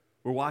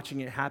 We're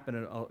watching it happen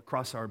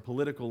across our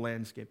political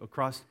landscape,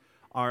 across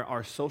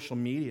our social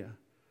media,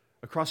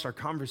 across our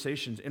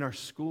conversations, in our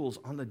schools,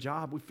 on the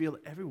job. We feel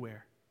it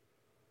everywhere.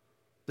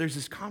 There's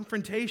this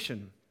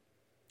confrontation.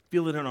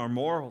 Feel it in our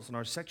morals and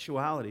our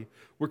sexuality.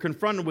 We're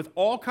confronted with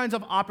all kinds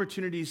of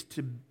opportunities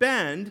to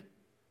bend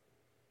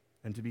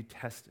and to be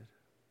tested.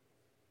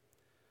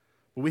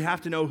 But we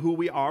have to know who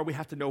we are. We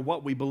have to know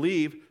what we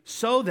believe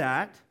so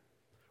that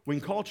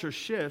when culture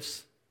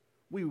shifts,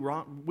 we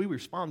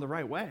respond the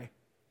right way.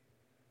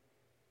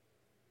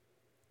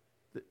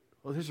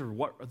 Well, there's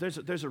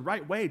a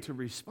right way to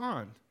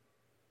respond.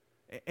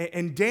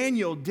 And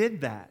Daniel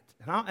did that.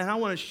 And I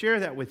want to share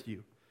that with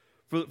you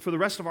for the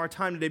rest of our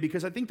time today,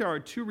 because I think there are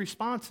two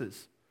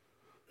responses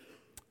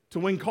to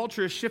when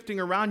culture is shifting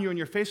around you and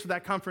you're faced with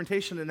that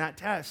confrontation and that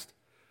test.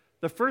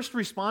 The first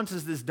response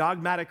is this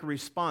dogmatic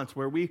response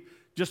where we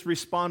just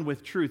respond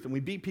with truth and we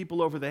beat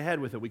people over the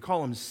head with it. We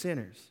call them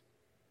sinners.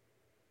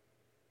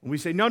 And we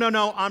say,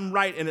 no, I'm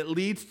right, and it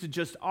leads to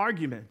just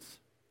arguments.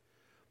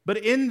 But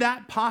in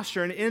that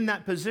posture and in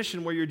that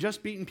position where you're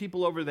just beating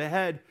people over the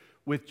head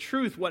with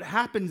truth, what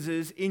happens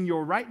is in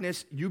your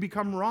rightness, you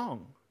become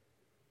wrong.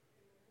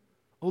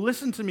 Oh,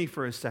 listen to me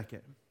for a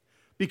second.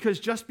 Because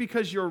just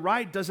because you're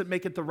right doesn't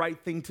make it the right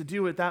thing to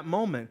do at that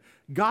moment.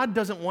 God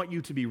doesn't want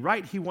you to be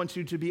right. He wants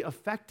you to be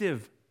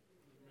effective.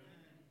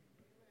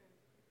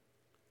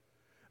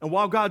 And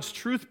while God's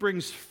truth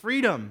brings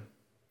freedom,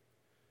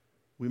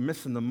 we're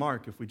missing the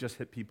mark if we just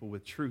hit people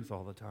with truth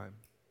all the time.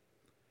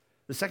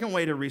 The second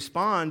way to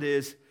respond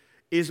is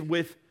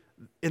with,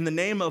 in the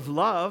name of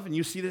love, and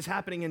you see this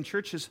happening in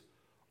churches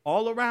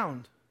all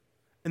around.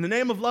 In the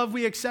name of love,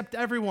 we accept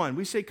everyone.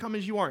 We say, come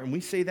as you are, and we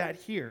say that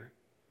here.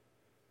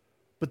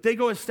 But they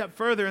go a step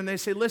further and they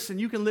say, listen,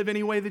 you can live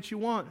any way that you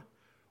want.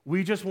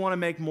 We just want to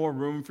make more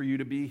room for you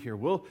to be here.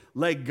 We'll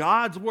lay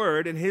God's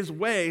word and his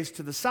ways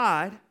to the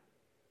side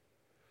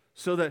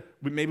so that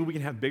maybe we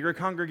can have bigger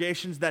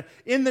congregations that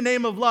in the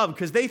name of love,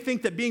 because they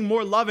think that being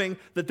more loving,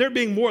 that they're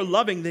being more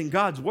loving than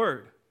God's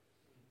word.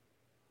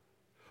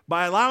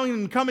 By allowing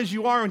them to come as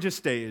you are and just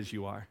stay as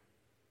you are.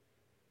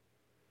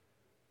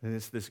 And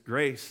it's this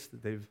grace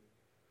that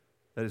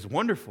is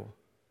wonderful.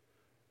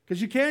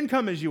 Because you can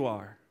come as you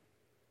are.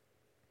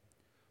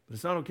 But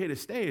it's not okay to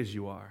stay as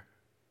you are.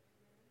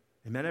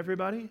 Amen,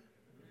 everybody?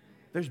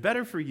 There's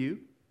better for you.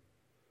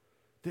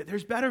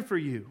 There's better for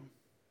you.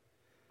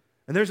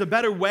 And there's a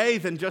better way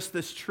than just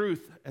this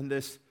truth and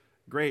this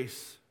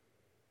grace.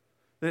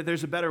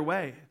 There's a better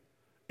way.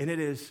 And it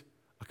is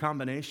a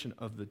combination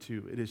of the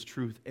two. It is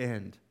truth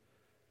and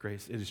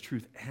grace. It is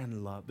truth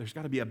and love. There's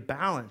got to be a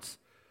balance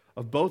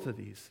of both of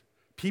these.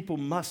 People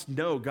must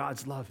know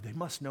God's love. They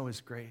must know his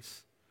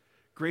grace.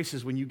 Grace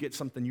is when you get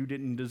something you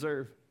didn't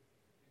deserve.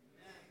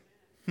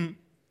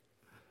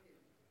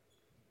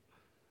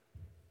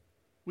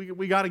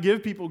 We got to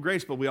give people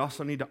grace, but we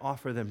also need to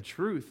offer them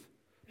truth,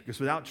 because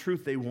without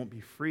truth, they won't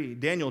be free.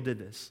 Daniel did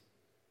this.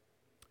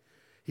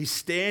 He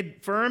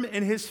stayed firm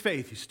in his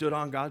faith. He stood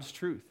on God's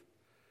truth.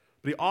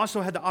 But he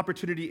also had the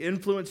opportunity to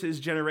influence his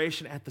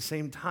generation at the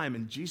same time,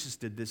 and Jesus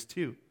did this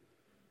too.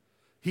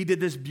 He did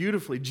this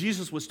beautifully.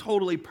 Jesus was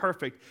totally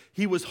perfect.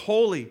 He was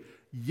holy,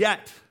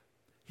 yet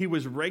he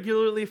was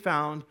regularly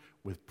found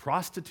with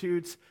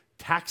prostitutes,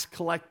 tax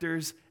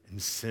collectors,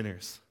 and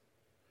sinners,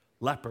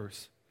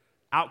 lepers,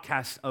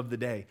 outcasts of the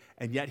day,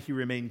 and yet he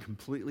remained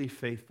completely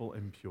faithful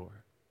and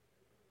pure.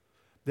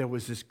 There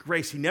was this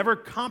grace. He never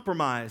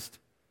compromised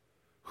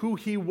who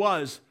he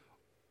was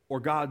or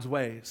God's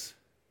ways,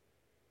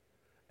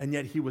 and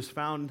yet he was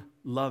found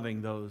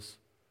loving those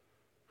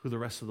who the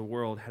rest of the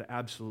world had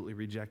absolutely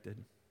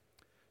rejected.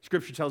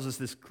 Scripture tells us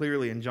this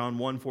clearly in John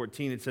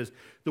 1:14. It says,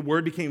 "The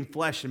Word became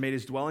flesh and made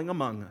his dwelling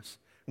among us.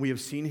 And we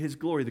have seen his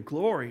glory, the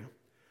glory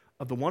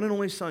of the one and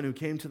only Son who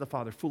came to the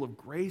Father, full of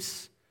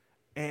grace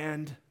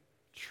and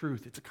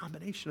truth." It's a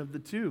combination of the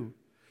two.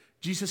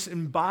 Jesus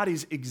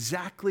embodies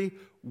exactly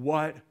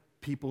what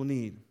people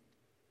need.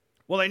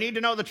 Well, they need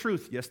to know the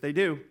truth. Yes, they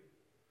do.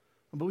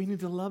 But we need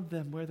to love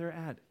them where they're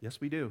at.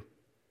 Yes, we do.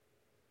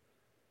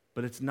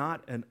 But it's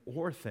not an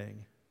or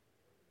thing.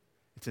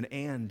 It's an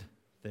and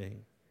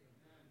thing.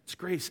 It's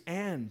grace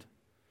and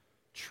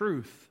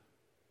truth.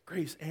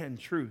 Grace and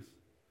truth.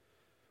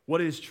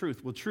 What is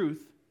truth? Well,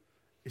 truth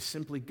is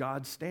simply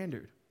God's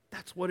standard.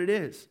 That's what it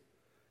is.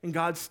 And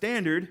God's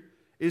standard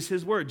is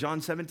his word.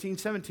 John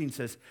 17:17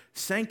 says,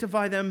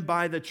 "Sanctify them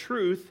by the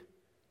truth.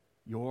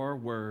 Your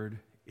word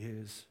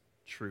is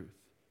truth."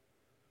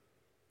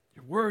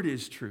 Your word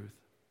is truth.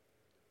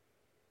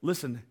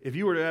 Listen, if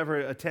you were to ever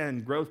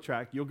attend Growth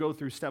Track, you'll go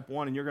through step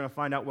 1 and you're going to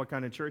find out what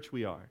kind of church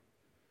we are.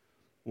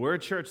 We're a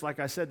church, like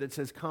I said, that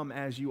says, come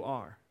as you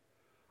are.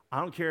 I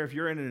don't care if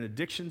you're in an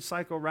addiction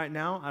cycle right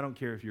now. I don't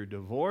care if you're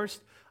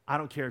divorced. I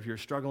don't care if you're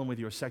struggling with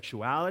your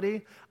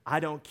sexuality. I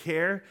don't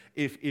care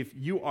if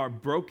you are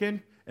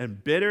broken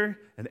and bitter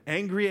and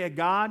angry at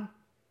God.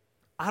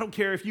 I don't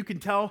care if you can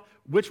tell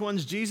which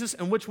one's Jesus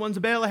and which one's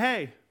a bale of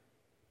hay.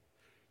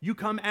 You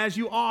come as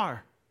you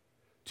are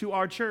to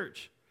our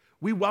church.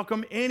 We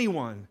welcome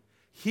anyone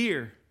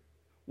here.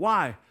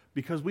 Why?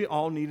 Because we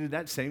all needed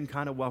that same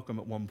kind of welcome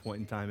at one point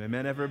in time.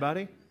 Amen,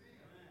 everybody?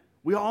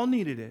 We all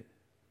needed it.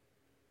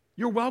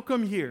 You're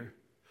welcome here.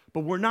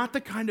 But we're not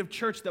the kind of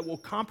church that will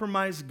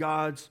compromise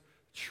God's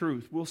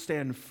truth. We'll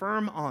stand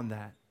firm on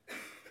that.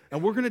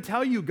 And we're going to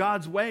tell you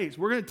God's ways.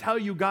 We're going to tell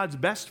you God's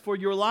best for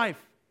your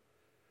life.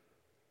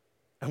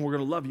 And we're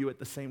going to love you at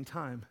the same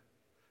time.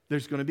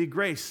 There's going to be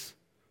grace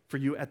for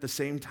you at the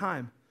same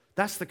time.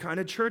 That's the kind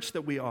of church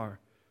that we are.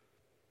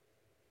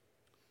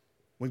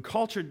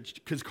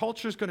 Because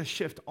culture is going to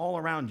shift all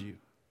around you.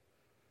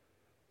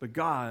 But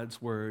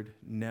God's word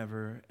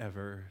never,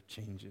 ever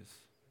changes.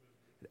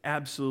 It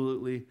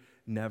absolutely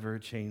never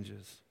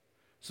changes.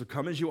 So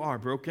come as you are,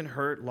 broken,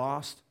 hurt,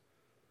 lost.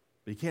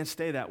 But you can't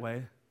stay that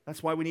way.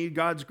 That's why we need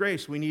God's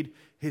grace. We need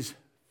his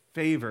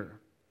favor.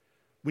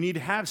 We need to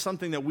have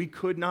something that we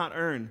could not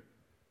earn.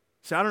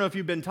 So I don't know if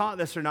you've been taught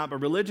this or not, but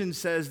religion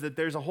says that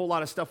there's a whole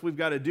lot of stuff we've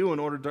got to do in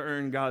order to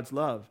earn God's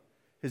love,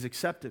 his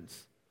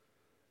acceptance,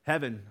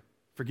 heaven,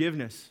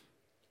 forgiveness.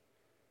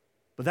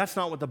 But that's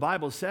not what the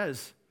Bible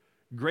says.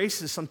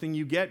 Grace is something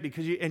you get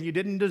because you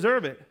didn't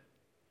deserve it.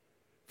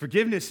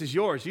 Forgiveness is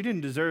yours. You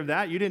didn't deserve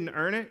that. You didn't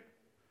earn it.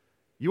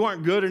 You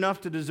aren't good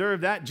enough to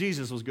deserve that.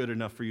 Jesus was good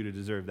enough for you to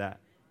deserve that.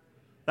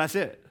 That's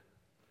it.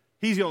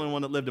 He's the only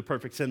one that lived a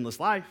perfect, sinless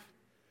life.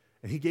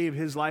 And he gave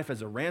his life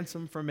as a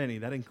ransom for many.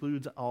 That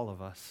includes all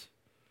of us.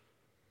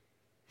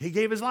 He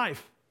gave his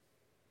life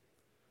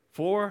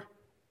for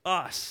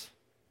us.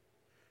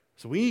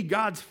 So we need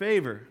God's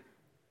favor.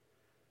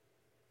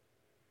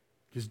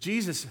 Because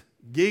Jesus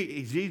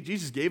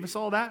gave us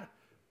all that.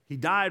 He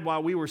died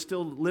while we were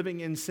still living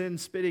in sin,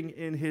 spitting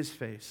in his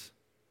face.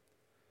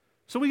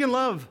 So we can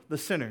love the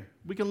sinner.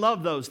 We can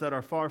love those that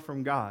are far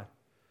from God.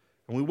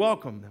 And we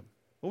welcome them.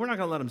 But we're not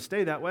going to let them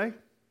stay that way.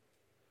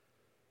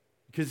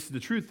 Because the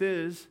truth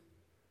is,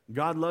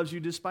 God loves you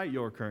despite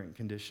your current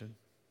condition.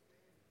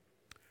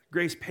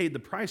 Grace paid the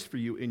price for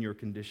you in your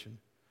condition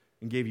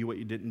and gave you what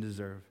you didn't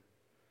deserve.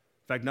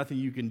 In fact, nothing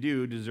you can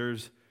do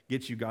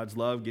gets you God's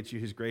love, gets you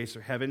his grace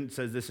or heaven. It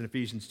says this in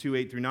Ephesians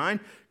 2:8-9.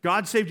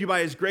 God saved you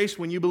by his grace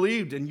when you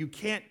believed, and you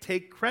can't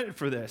take credit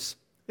for this.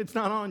 It's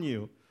not on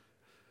you.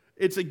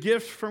 It's a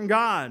gift from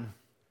God.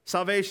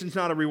 Salvation's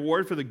not a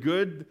reward for the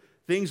good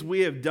things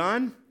we have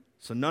done,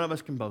 so none of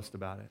us can boast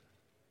about it.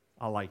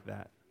 I like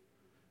that.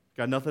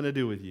 Got nothing to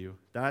do with you.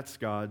 That's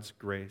God's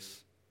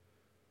grace.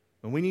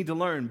 And we need to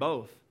learn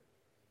both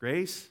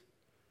grace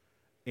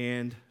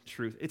and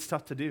truth. It's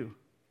tough to do.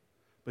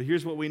 But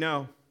here's what we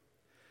know,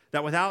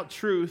 that without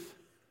truth,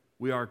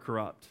 we are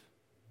corrupt.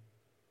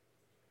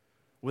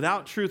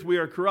 Without truth, we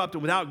are corrupt,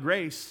 and without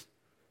grace,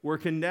 we're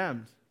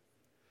condemned.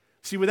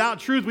 See, without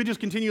truth, we just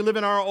continue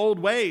living our old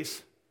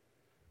ways,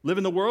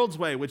 living the world's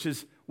way, which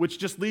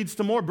just leads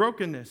to more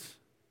brokenness.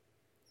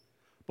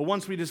 But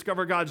once we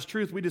discover God's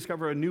truth, we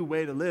discover a new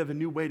way to live, a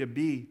new way to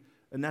be,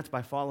 and that's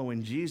by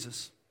following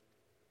Jesus.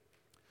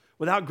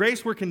 Without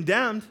grace, we're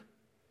condemned.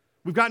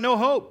 We've got no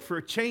hope for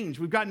a change.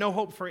 We've got no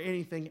hope for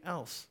anything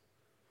else.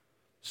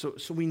 So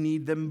we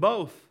need them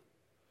both,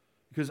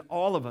 because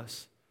all of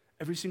us,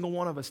 every single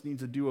one of us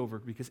needs a do-over,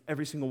 because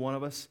every single one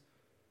of us,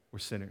 we're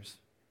sinners,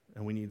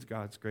 and we need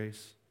God's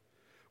grace.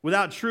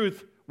 Without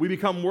truth, we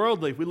become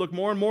worldly. We look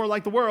more and more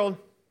like the world.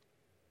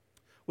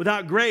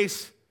 Without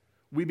grace,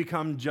 we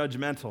become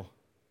judgmental,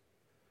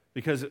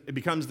 because it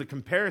becomes the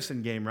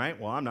comparison game, right?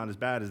 Well, I'm not as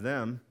bad as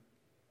them.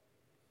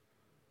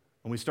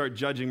 And we start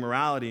judging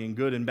morality and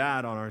good and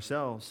bad on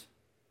ourselves.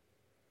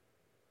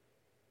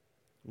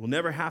 We'll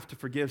never have to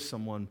forgive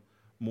someone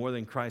more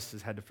than Christ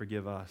has had to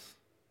forgive us.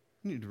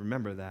 You need to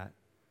remember that.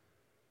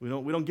 We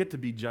don't get to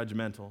be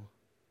judgmental.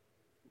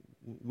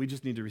 We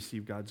just need to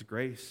receive God's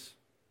grace.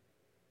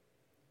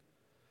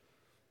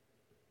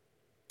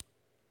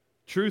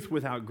 Truth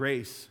without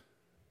grace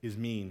is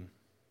mean.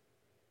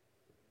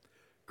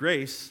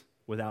 Grace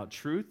without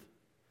truth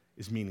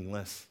is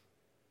meaningless.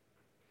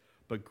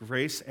 But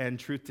grace and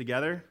truth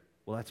together,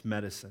 well, that's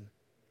medicine.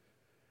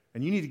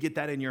 And you need to get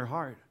that in your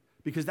heart,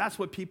 because that's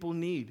what people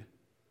need.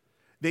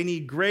 They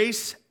need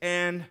grace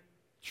and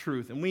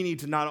truth. And we need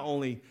to not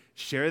only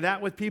share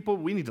that with people,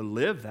 we need to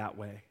live that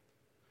way.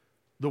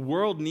 The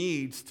world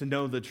needs to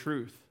know the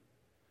truth.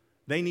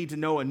 They need to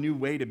know a new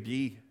way to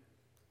be.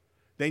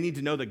 They need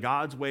to know that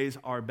God's ways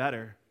are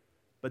better,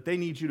 but they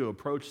need you to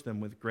approach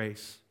them with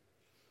grace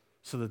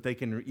so that they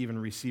can even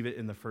receive it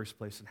in the first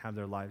place and have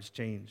their lives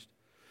changed.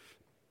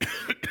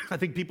 I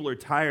think people are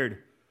tired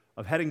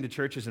of heading to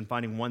churches and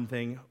finding one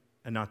thing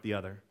and not the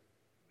other.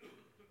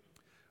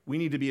 We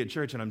need to be a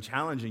church, and I'm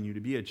challenging you to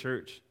be a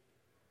church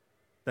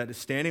that is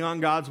standing on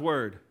God's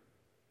word.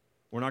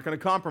 We're not going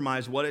to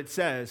compromise what it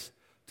says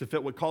to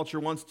fit what culture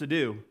wants to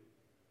do,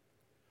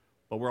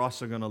 but we're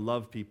also going to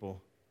love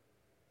people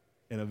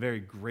in a very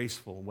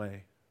graceful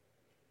way,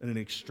 in an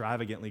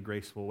extravagantly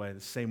graceful way,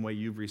 the same way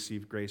you've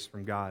received grace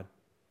from God.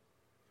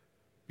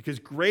 Because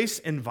grace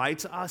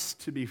invites us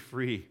to be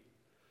free.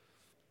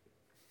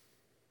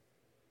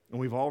 And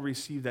we've all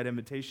received that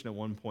invitation at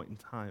one point in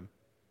time.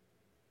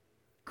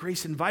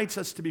 Grace invites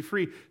us to be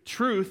free.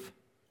 Truth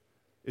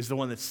is the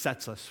one that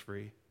sets us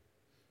free.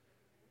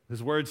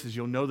 His word says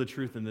you'll know the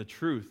truth, and the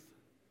truth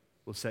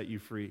will set you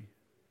free.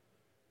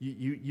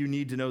 You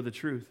need to know the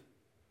truth.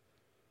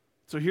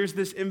 So here's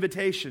this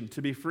invitation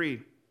to be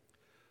free.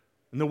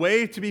 And the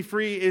way to be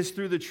free is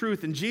through the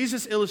truth. And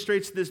Jesus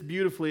illustrates this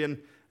beautifully. And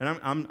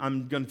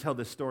I'm going to tell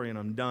this story and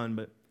I'm done,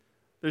 but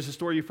there's a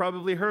story you've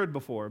probably heard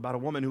before about a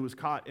woman who was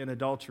caught in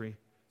adultery.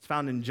 It's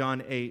found in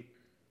John 8,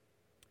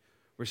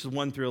 verses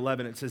 1-11.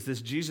 It says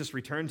this: Jesus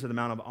returned to the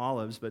Mount of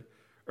Olives, but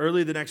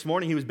early the next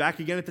morning he was back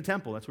again at the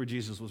temple. That's where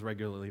Jesus was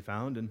regularly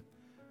found. And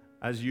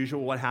as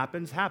usual, what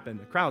happened.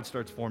 A crowd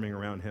starts forming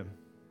around him.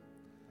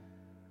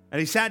 And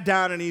he sat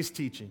down and he's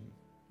teaching.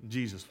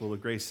 Jesus, full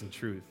of grace and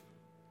truth.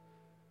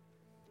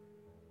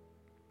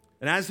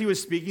 And as he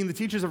was speaking, the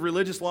teachers of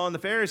religious law and the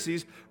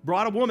Pharisees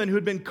brought a woman who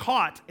had been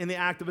caught in the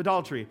act of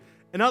adultery.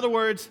 In other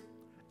words,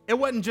 it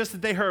wasn't just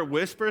that they heard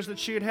whispers that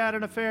she had had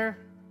an affair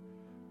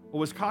or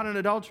was caught in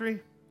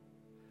adultery.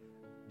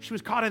 She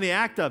was caught in the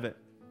act of it.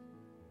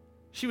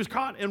 She was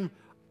caught in,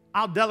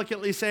 I'll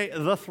delicately say,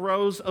 the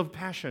throes of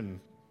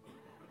passion.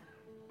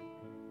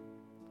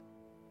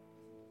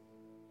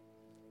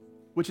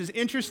 Which is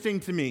interesting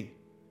to me,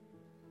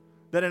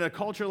 that in a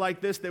culture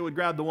like this, they would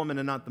grab the woman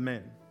and not the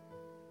man.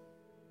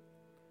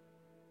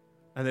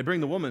 And they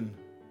bring the woman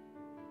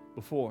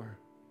before.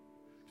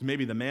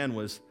 Maybe the man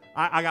was,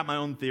 I got my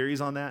own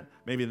theories on that.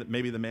 Maybe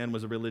the man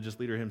was a religious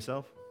leader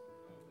himself.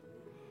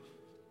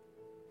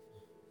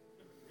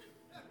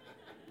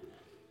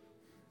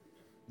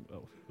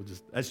 Well,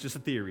 that's just a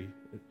theory.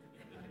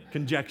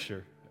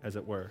 Conjecture, as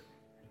it were,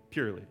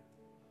 purely.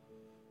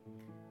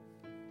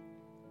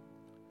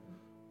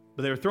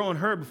 But they were throwing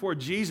her before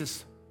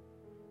Jesus,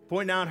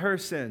 pointing out her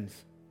sins,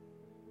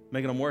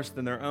 making them worse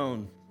than their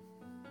own.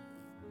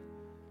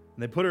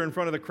 And they put her in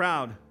front of the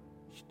crowd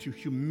to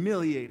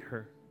humiliate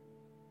her.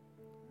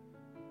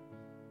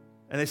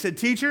 And they said,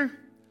 "Teacher,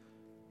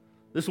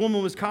 This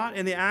woman was caught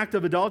in the act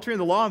of adultery,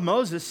 and the law of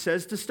Moses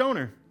says to stone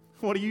her.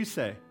 What do you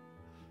say?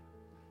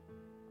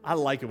 I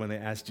like it when they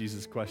ask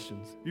Jesus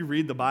questions. You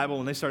read the Bible,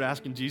 when they start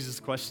asking Jesus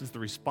questions, the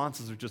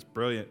responses are just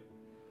brilliant.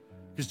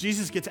 Because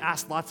Jesus gets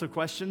asked lots of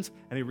questions,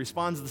 and he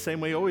responds the same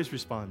way he always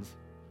responds,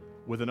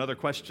 with another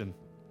question.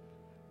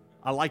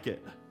 I like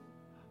it.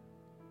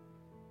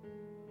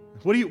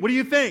 What do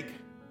you think?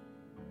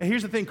 And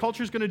here's the thing,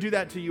 culture is going to do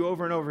that to you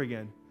over and over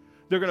again.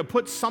 They're going to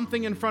put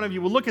something in front of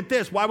you. Well, look at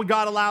this. Why would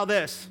God allow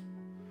this?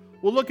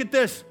 Well, look at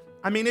this.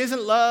 I mean,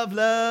 isn't love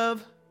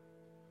love?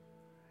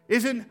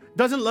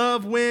 Doesn't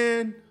love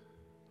win?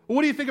 Well,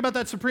 what do you think about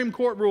that Supreme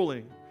Court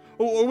ruling?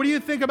 Or what do you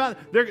think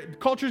about their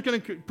culture is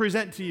going to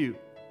present to you?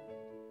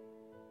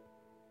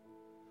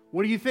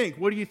 What do you think?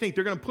 What do you think?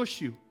 They're going to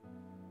push you.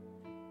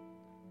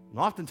 And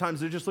oftentimes,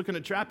 they're just looking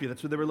to trap you.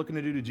 That's what they were looking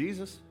to do to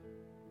Jesus.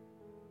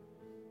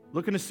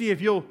 Looking to see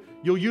if you'll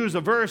use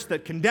a verse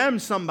that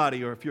condemns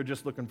somebody, or if you're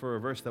just looking for a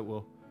verse that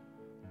will,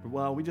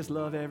 well, we just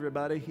love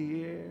everybody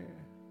here.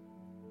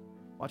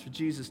 Watch what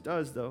Jesus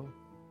does, though.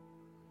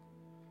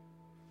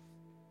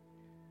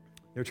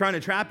 They're trying to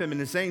trap him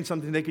into saying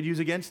something they could use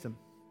against him.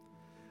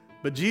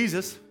 But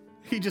Jesus,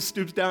 he just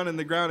stoops down in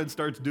the ground and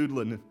starts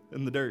doodling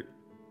in the dirt.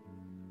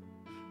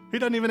 He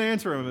doesn't even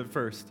answer him at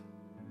first.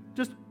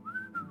 Just,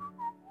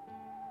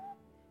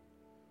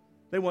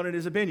 they wanted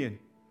his opinion.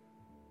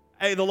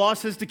 Hey, the law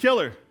says to kill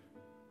her.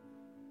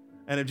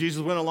 And if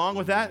Jesus went along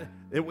with that,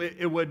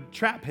 it would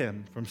trap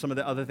him from some of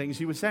the other things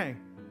he was saying.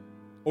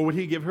 Or would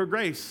he give her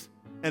grace?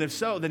 And if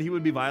so, then he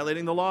would be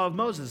violating the law of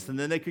Moses, and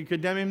then they could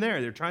condemn him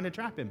there. They're trying to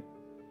trap him.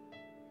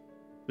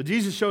 But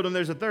Jesus showed them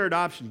there's a third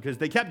option, because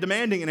they kept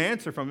demanding an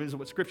answer from him, is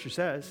what Scripture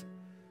says.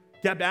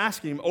 Kept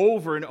asking him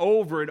over and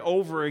over and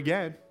over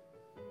again.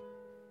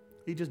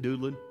 He just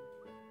doodled.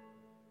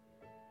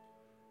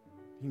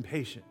 Being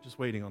patient, just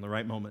waiting on the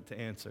right moment to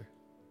answer.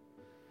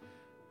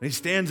 And he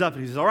stands up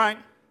and he says, all right,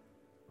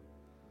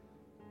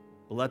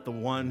 we'll let the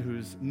one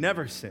who's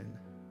never sinned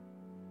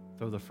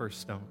throw the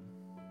first stone.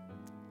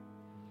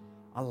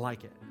 I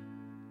like it.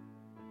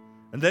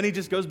 And then he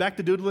just goes back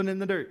to doodling in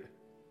the dirt.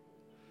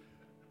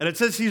 And it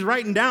says he's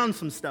writing down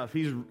some stuff.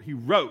 He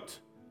wrote.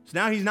 So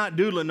now he's not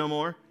doodling no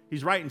more.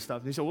 He's writing stuff.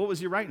 And he said, what was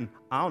he writing?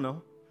 I don't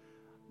know.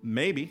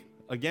 Maybe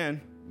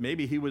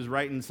he was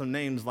writing some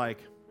names like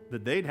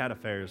that they'd had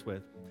affairs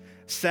with.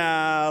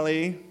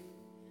 Sally.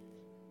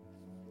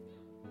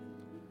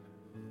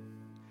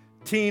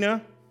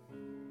 Tina.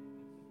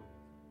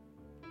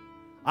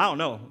 I don't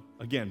know.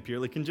 Again,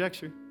 purely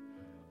conjecture.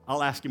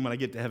 I'll ask him when I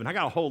get to heaven. I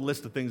got a whole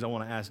list of things I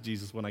want to ask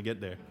Jesus when I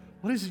get there.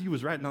 What is it you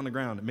was writing on the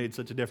ground that made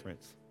such a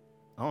difference?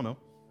 I don't know.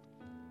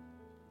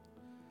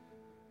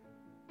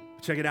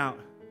 Check it out.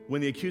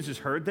 When the accusers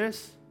heard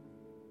this,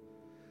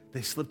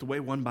 they slipped away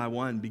one by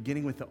one,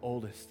 beginning with the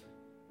oldest,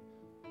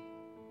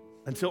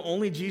 until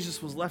only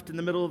Jesus was left in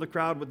the middle of the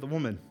crowd with the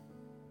woman.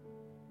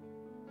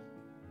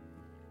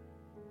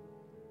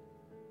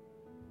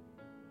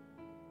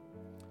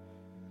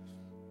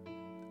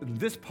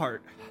 This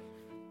part,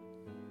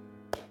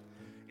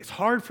 it's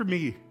hard for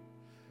me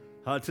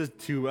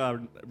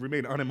to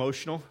remain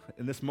unemotional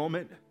in this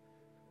moment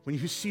when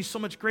you see so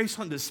much grace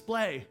on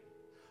display.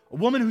 A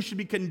woman who should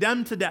be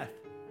condemned to death.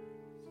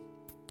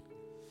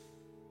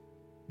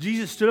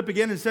 Jesus stood up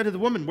again and said to the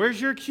woman,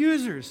 where's your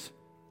accusers?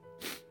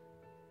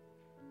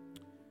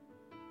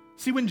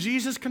 See, when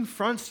Jesus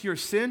confronts your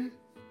sin,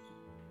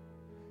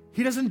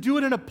 he doesn't do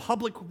it in a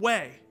public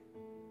way.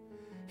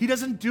 He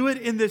doesn't do it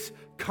in this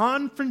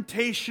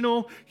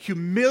confrontational,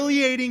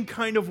 humiliating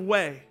kind of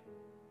way.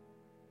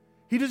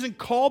 He doesn't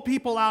call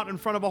people out in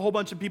front of a whole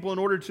bunch of people in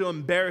order to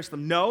embarrass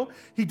them. No,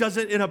 he does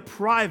it in a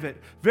private,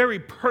 very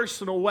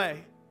personal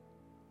way.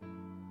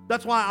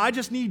 That's why I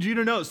just need you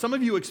to know. Some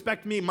of you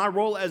expect me, my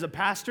role as a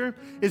pastor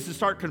is to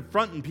start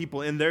confronting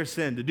people in their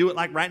sin, to do it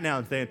like right now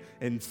and saying,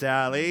 and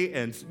Sally,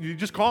 and you're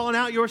just calling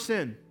out your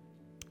sin.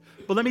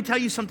 But let me tell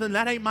you something,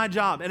 that ain't my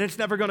job, and it's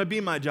never going to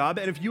be my job.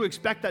 And if you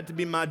expect that to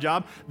be my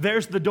job,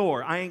 there's the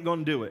door. I ain't going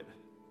to do it.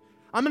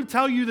 I'm going to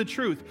tell you the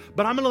truth,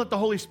 but I'm going to let the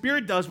Holy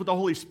Spirit does what the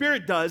Holy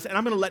Spirit does, and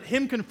I'm going to let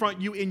him confront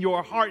you in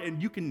your heart,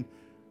 and you can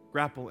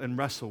grapple and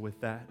wrestle with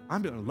that.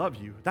 I'm going to love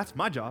you. That's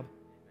my job.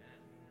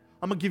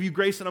 I'm going to give you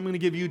grace, and I'm going to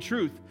give you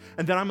truth,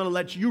 and then I'm going to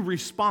let you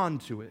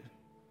respond to it.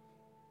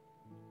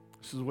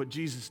 This is what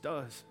Jesus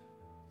does.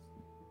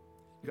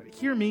 You got to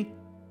hear me.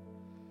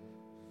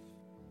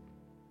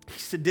 He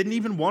said, didn't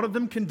even one of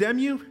them condemn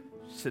you?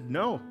 She said,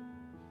 no.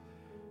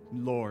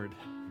 Lord,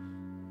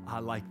 I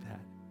like that.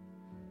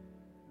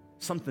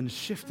 Something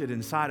shifted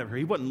inside of her.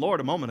 He wasn't Lord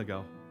a moment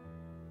ago.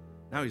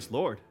 Now he's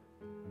Lord.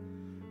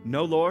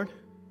 No, Lord.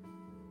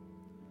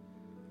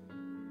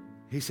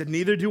 He said,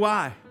 neither do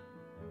I.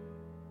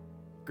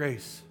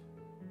 Grace.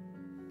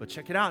 But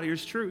check it out.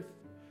 Here's truth.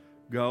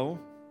 Go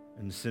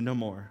and sin no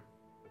more.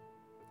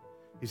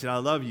 He said, I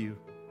love you.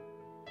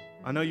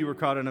 I know you were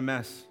caught in a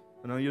mess.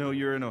 I know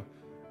you're in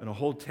a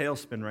whole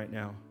tailspin right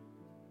now.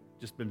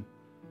 Just been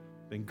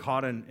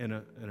caught in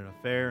an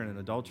affair and an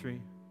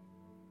adultery.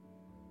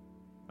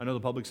 I know the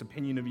public's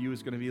opinion of you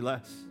is going to be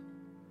less.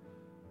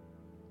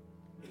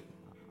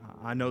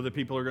 I know that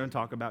people are going to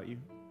talk about you.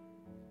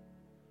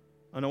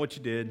 I know what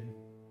you did.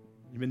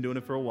 You've been doing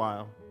it for a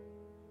while.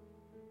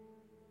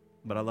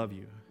 But I love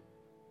you.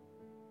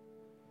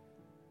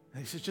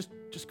 And he says,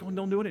 just go and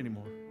don't do it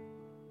anymore.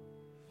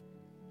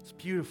 It's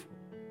beautiful.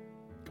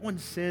 Go and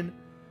sin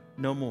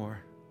no more.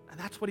 And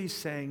that's what he's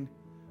saying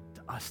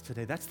to us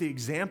today. That's the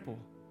example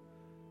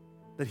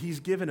that he's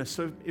given us.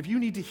 So if you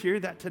need to hear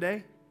that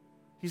today,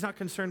 he's not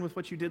concerned with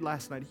what you did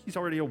last night. He's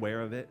already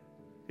aware of it.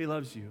 He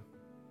loves you.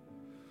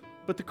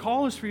 But the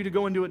call is for you to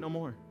go and do it no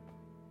more.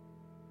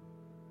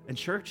 And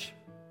church,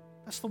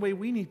 that's the way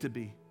we need to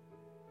be.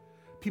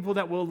 People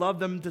that will love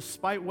them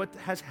despite what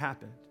has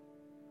happened,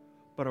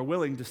 but are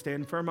willing to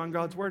stand firm on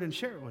God's word and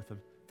share it with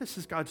them. This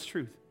is God's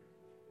truth.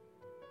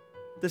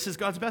 This is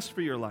God's best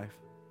for your life.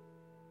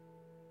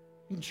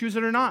 You can choose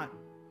it or not.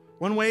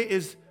 One way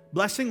is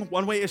blessing,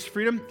 one way is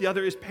freedom, the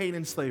other is pain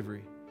and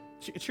slavery.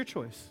 It's your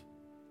choice.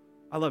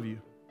 I love you.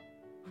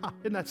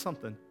 Isn't that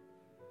something?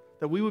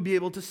 That we would be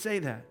able to say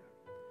that.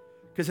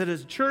 Because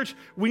as a church,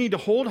 we need to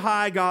hold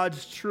high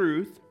God's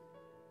truth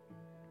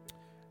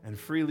and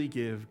freely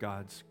give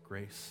God's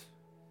grace.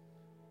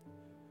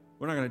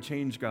 We're not going to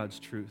change God's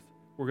truth.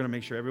 We're going to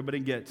make sure everybody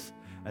gets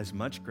as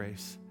much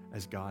grace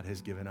as God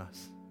has given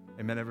us.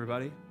 Amen,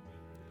 everybody?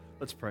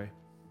 Let's pray.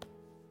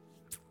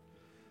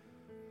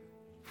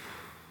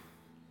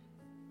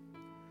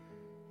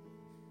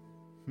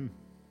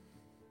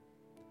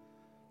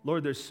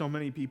 Lord, there's so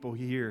many people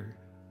here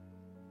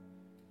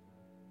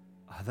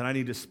that I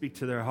need to speak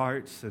to their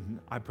hearts, and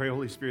I pray,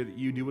 Holy Spirit, that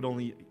you do what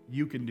only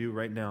you can do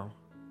right now,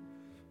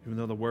 even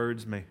though the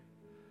words may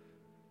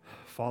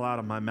fall out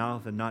of my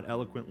mouth and not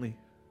eloquently.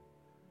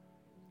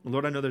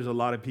 Lord, I know there's a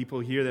lot of people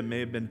here that may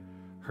have been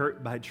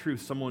hurt by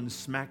truth. Someone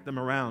smacked them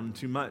around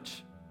too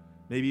much,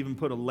 maybe even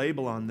put a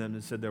label on them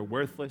that said they're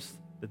worthless,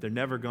 that they're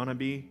never going to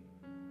be.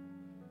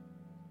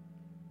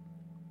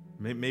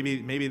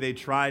 Maybe they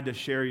tried to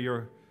share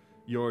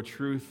your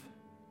truth,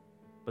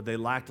 but they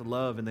lacked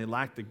love and they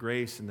lacked the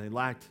grace and they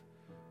lacked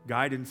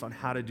guidance on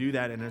how to do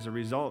that, and as a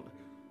result,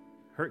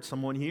 hurt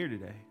someone here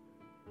today.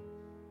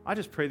 I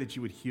just pray that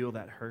you would heal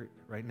that hurt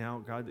right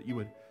now, God, that you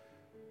would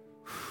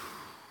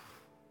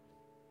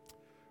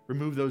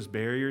remove those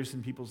barriers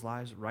in people's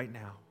lives right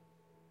now.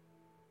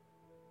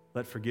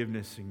 Let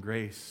forgiveness and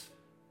grace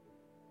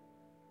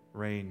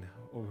reign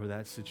over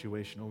that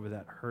situation, over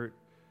that hurt,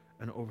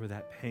 and over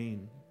that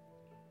pain.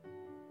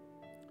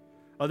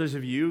 Others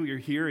of you, you're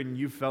here and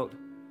you felt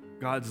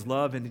God's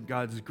love and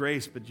God's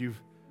grace, but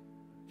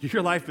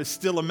your life is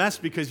still a mess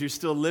because you're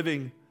still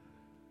living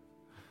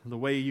the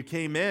way you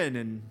came in,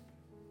 and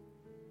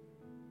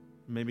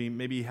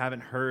maybe you haven't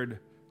heard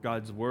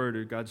God's word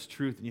or God's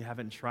truth and you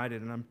haven't tried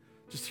it, and I'm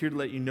just here to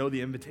let you know the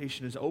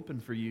invitation is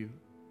open for you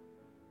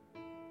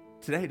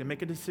today to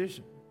make a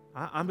decision.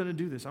 I'm going to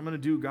do this. I'm going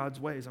to do God's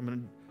ways. I'm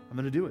going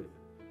to do it.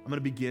 I'm going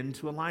to begin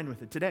to align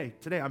with it today.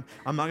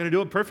 I'm not going to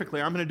do it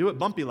perfectly. I'm going to do it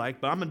bumpy-like,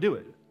 but I'm going to do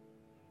it.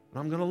 And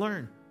I'm going to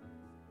learn.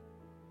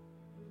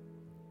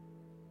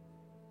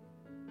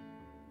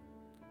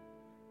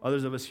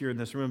 Others of us here in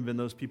this room have been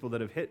those people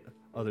that have hit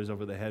others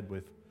over the head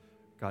with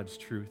God's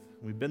truth.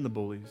 We've been the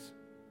bullies.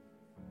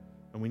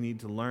 And we need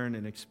to learn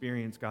and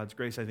experience God's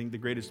grace. I think the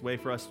greatest way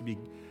for us to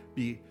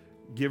be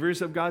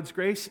givers of God's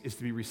grace is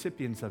to be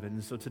recipients of it.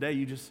 And so today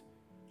you just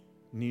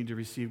need to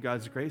receive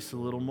God's grace a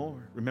little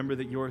more. Remember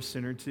that you're a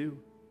sinner too.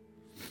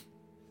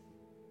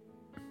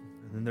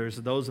 And then there's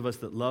those of us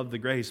that love the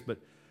grace but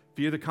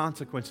fear the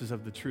consequences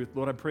of the truth.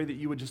 Lord, I pray that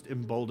you would just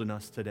embolden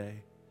us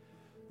today.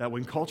 That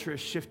when culture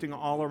is shifting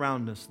all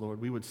around us, Lord,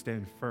 we would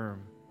stand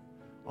firm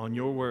on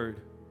your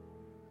word,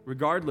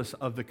 regardless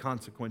of the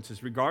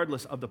consequences,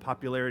 regardless of the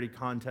popularity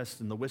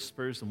contests and the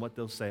whispers and what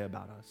they'll say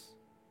about us.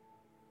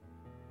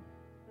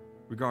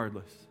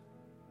 Regardless,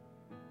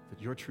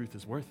 that your truth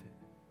is worth it.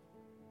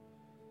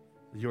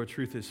 That your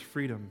truth is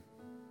freedom.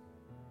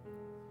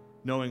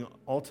 Knowing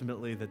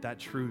ultimately that that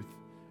truth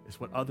is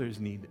what others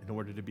need in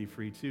order to be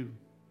free too.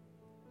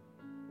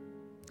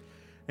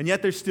 And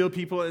yet there's still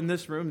people in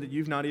this room that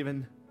you've not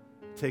even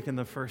taken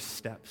the first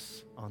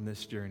steps on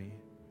this journey.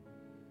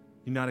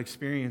 You've not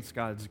experienced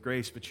God's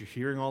grace, but you're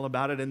hearing all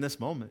about it in this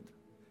moment.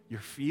 You're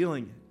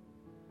feeling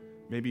it.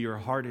 Maybe your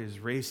heart is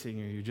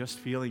racing, or you're just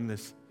feeling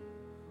this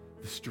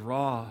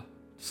draw,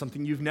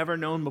 something you've never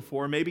known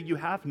before. Maybe you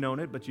have known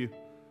it, but you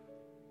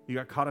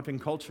got caught up in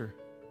culture.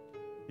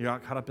 You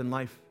got caught up in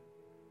life,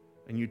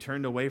 and you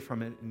turned away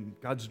from it, and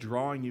God's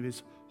drawing you.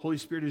 His Holy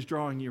Spirit is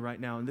drawing you right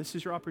now, and this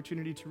is your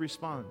opportunity to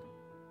respond.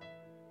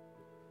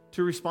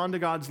 To respond to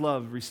God's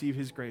love, receive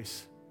His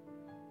grace.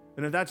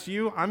 And if that's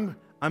you, I'm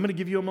going to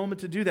give you a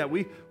moment to do that.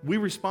 We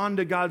respond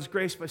to God's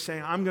grace by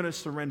saying, I'm going to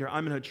surrender.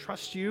 I'm going to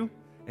trust you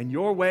and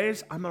your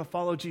ways. I'm going to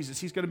follow Jesus.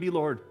 He's going to be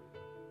Lord.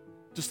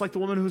 Just like the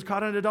woman who's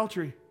caught in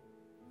adultery.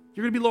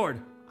 You're going to be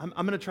Lord. I'm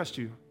going to trust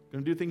you. I'm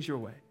going to do things your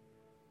way.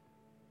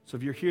 So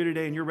if you're here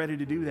today and you're ready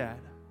to do that,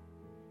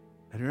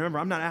 and remember,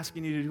 I'm not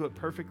asking you to do it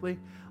perfectly.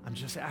 I'm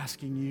just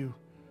asking you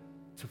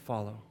to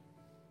follow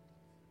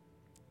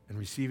and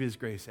receive His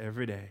grace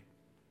every day.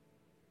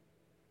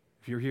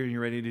 If you're here and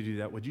you're ready to do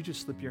that, would you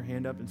just slip your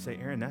hand up and say,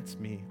 Aaron, that's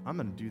me. I'm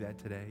going to do that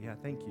today. Yeah,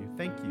 thank you.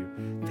 Thank you.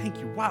 Thank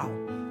you. Wow.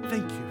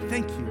 Thank you.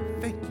 Thank you.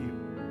 Thank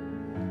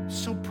you.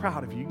 So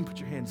proud of you. You can put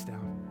your hands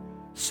down.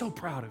 So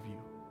proud of you.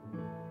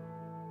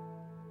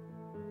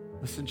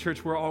 Listen,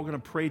 church, we're all going to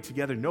pray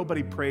together.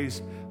 Nobody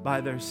prays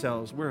by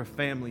themselves. We're a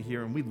family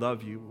here, and we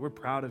love you. We're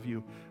proud of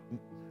you.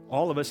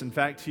 All of us, in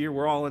fact, here,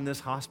 we're all in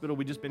this hospital.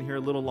 We've just been here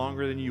a little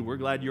longer than you. We're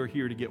glad you're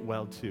here to get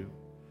well, too.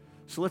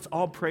 So let's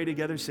all pray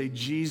together. Say,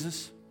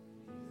 Jesus,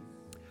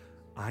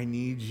 I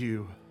need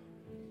you.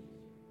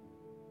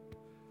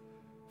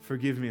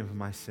 Forgive me of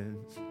my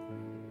sins.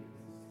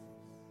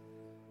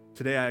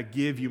 Today I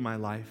give you my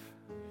life,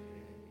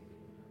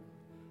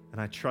 and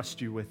I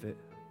trust you with it.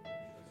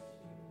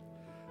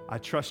 I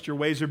trust your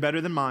ways are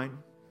better than mine.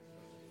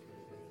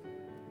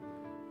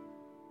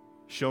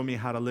 Show me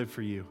how to live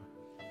for you.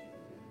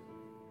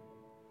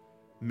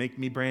 Make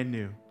me brand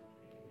new.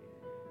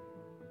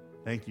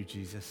 Thank you,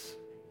 Jesus.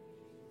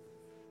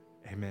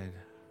 Amen.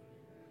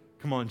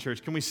 Come on,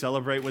 church. Can we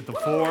celebrate with the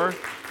 4?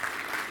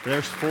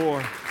 There's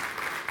 4.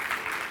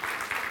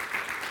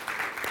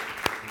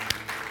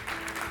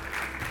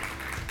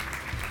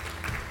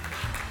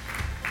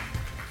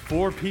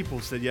 Four people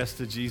said yes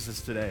to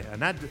Jesus today.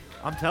 And that,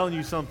 I'm telling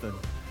you something.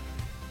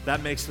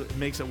 That makes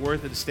it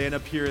worth it to stand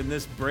up here in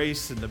this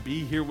brace and to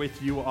be here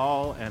with you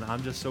all. And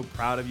I'm just so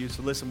proud of you.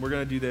 So listen, we're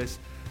going to do this.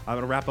 I'm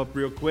going to wrap up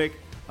real quick.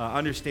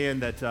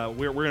 Understand that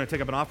we're going to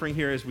take up an offering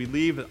here as we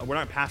leave. We're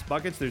not past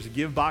buckets. There's a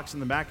give box in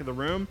the back of the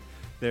room.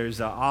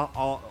 There's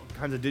all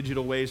kinds of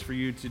digital ways for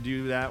you to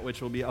do that,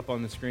 which will be up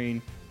on the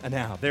screen. And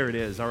now, there it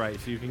is. All right,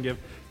 so you can give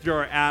through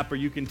our app or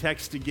you can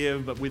text to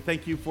give, but we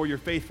thank you for your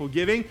faithful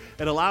giving.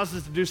 It allows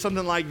us to do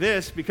something like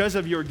this because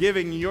of your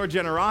giving and your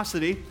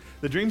generosity.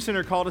 The Dream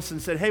Center called us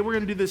and said, hey, we're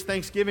going to do this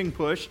Thanksgiving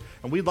push,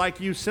 and we'd like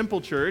you, Simple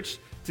Church,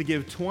 to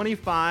give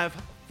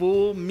 25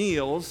 full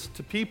meals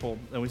to people.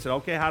 And we said,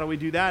 okay, how do we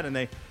do that? And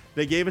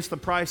they gave us the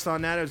price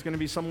on that. It was going to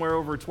be somewhere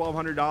over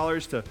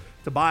 $1,200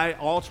 to buy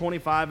all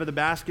 25 of the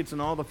baskets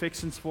and all the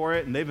fixings for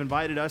it. And they've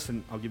invited us,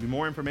 and I'll give you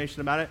more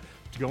information about it,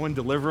 to go and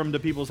deliver them to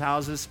people's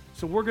houses.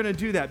 So we're going to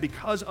do that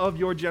because of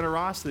your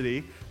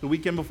generosity the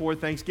weekend before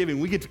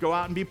Thanksgiving. We get to go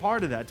out and be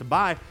part of that, to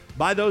buy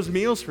those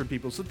meals for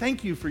people. So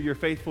thank you for your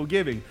faithful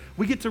giving.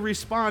 We get to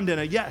respond in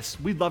a yes,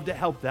 we'd love to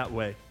help that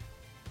way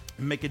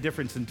and make a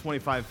difference in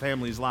 25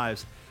 families'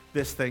 lives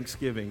this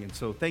Thanksgiving. And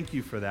so thank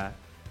you for that.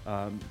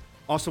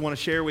 Also want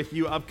to share with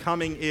you,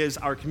 upcoming is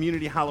our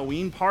community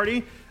Halloween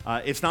party.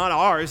 It's not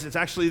ours, it's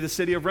actually the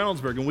city of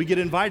Reynoldsburg, and we get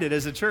invited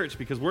as a church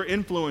because we're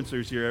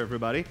influencers here,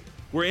 everybody.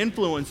 We're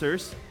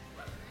influencers.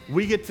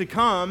 We get to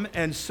come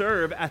and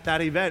serve at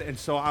that event, and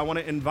so I want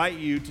to invite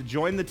you to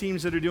join the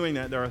teams that are doing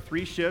that. There are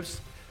 3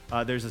 shifts.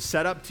 There's a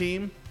setup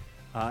team,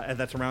 and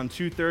that's around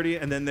 2:30,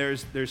 and then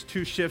there's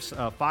 2 shifts,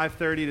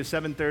 5:30 to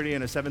 7:30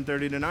 and a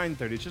 7:30 to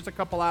 9:30. It's just a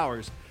couple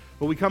hours.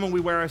 But we come and we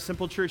wear our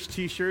Simple Church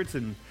t-shirts,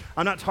 and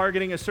I'm not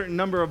targeting a certain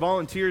number of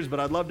volunteers, but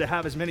I'd love to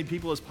have as many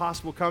people as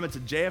possible come. It's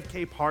at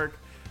JFK Park.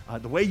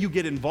 The way you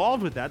get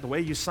involved with that, the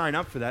way you sign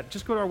up for that,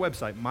 just go to our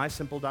website,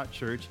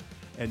 mysimple.church,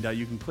 and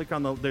you can click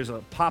on there's a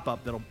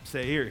pop-up that'll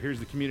say, here's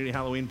the community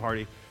Halloween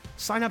party.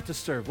 Sign up to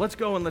serve. Let's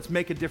go and let's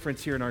make a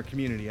difference here in our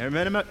community.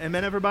 Amen,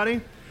 everybody?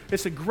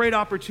 It's a great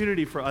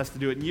opportunity for us to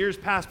do it. In years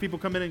past, people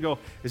come in and go,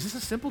 is this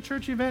a Simple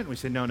Church event? And we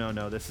say,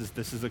 no, this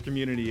is a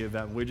community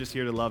event. We're just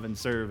here to love and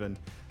serve and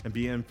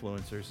be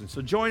influencers. And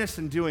so join us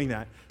in doing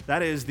that.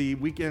 That is the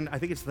weekend. I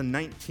think it's the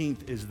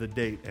 19th is the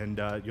date, and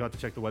you'll have to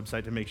check the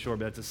website to make sure,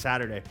 but it's a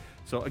Saturday.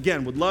 So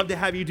again, would love to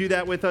have you do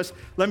that with us.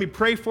 Let me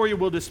pray for you.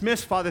 We'll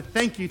dismiss. Father,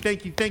 thank you for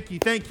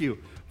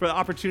the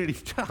opportunity,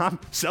 I'm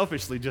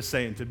selfishly just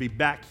saying, to be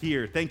back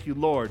here. Thank you,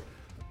 Lord,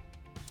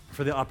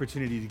 for the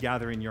opportunity to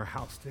gather in your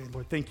house today.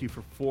 Lord, thank you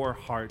for 4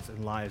 hearts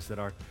and lives that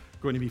are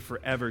going to be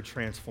forever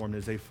transformed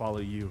as they follow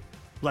you.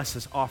 Bless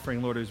this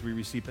offering, Lord, as we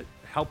receive it.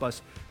 Help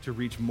us to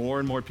reach more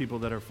and more people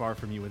that are far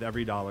from you with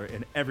every dollar.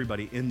 And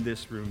everybody in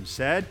this room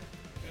said,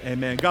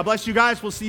 amen. God bless you guys. We'll see you.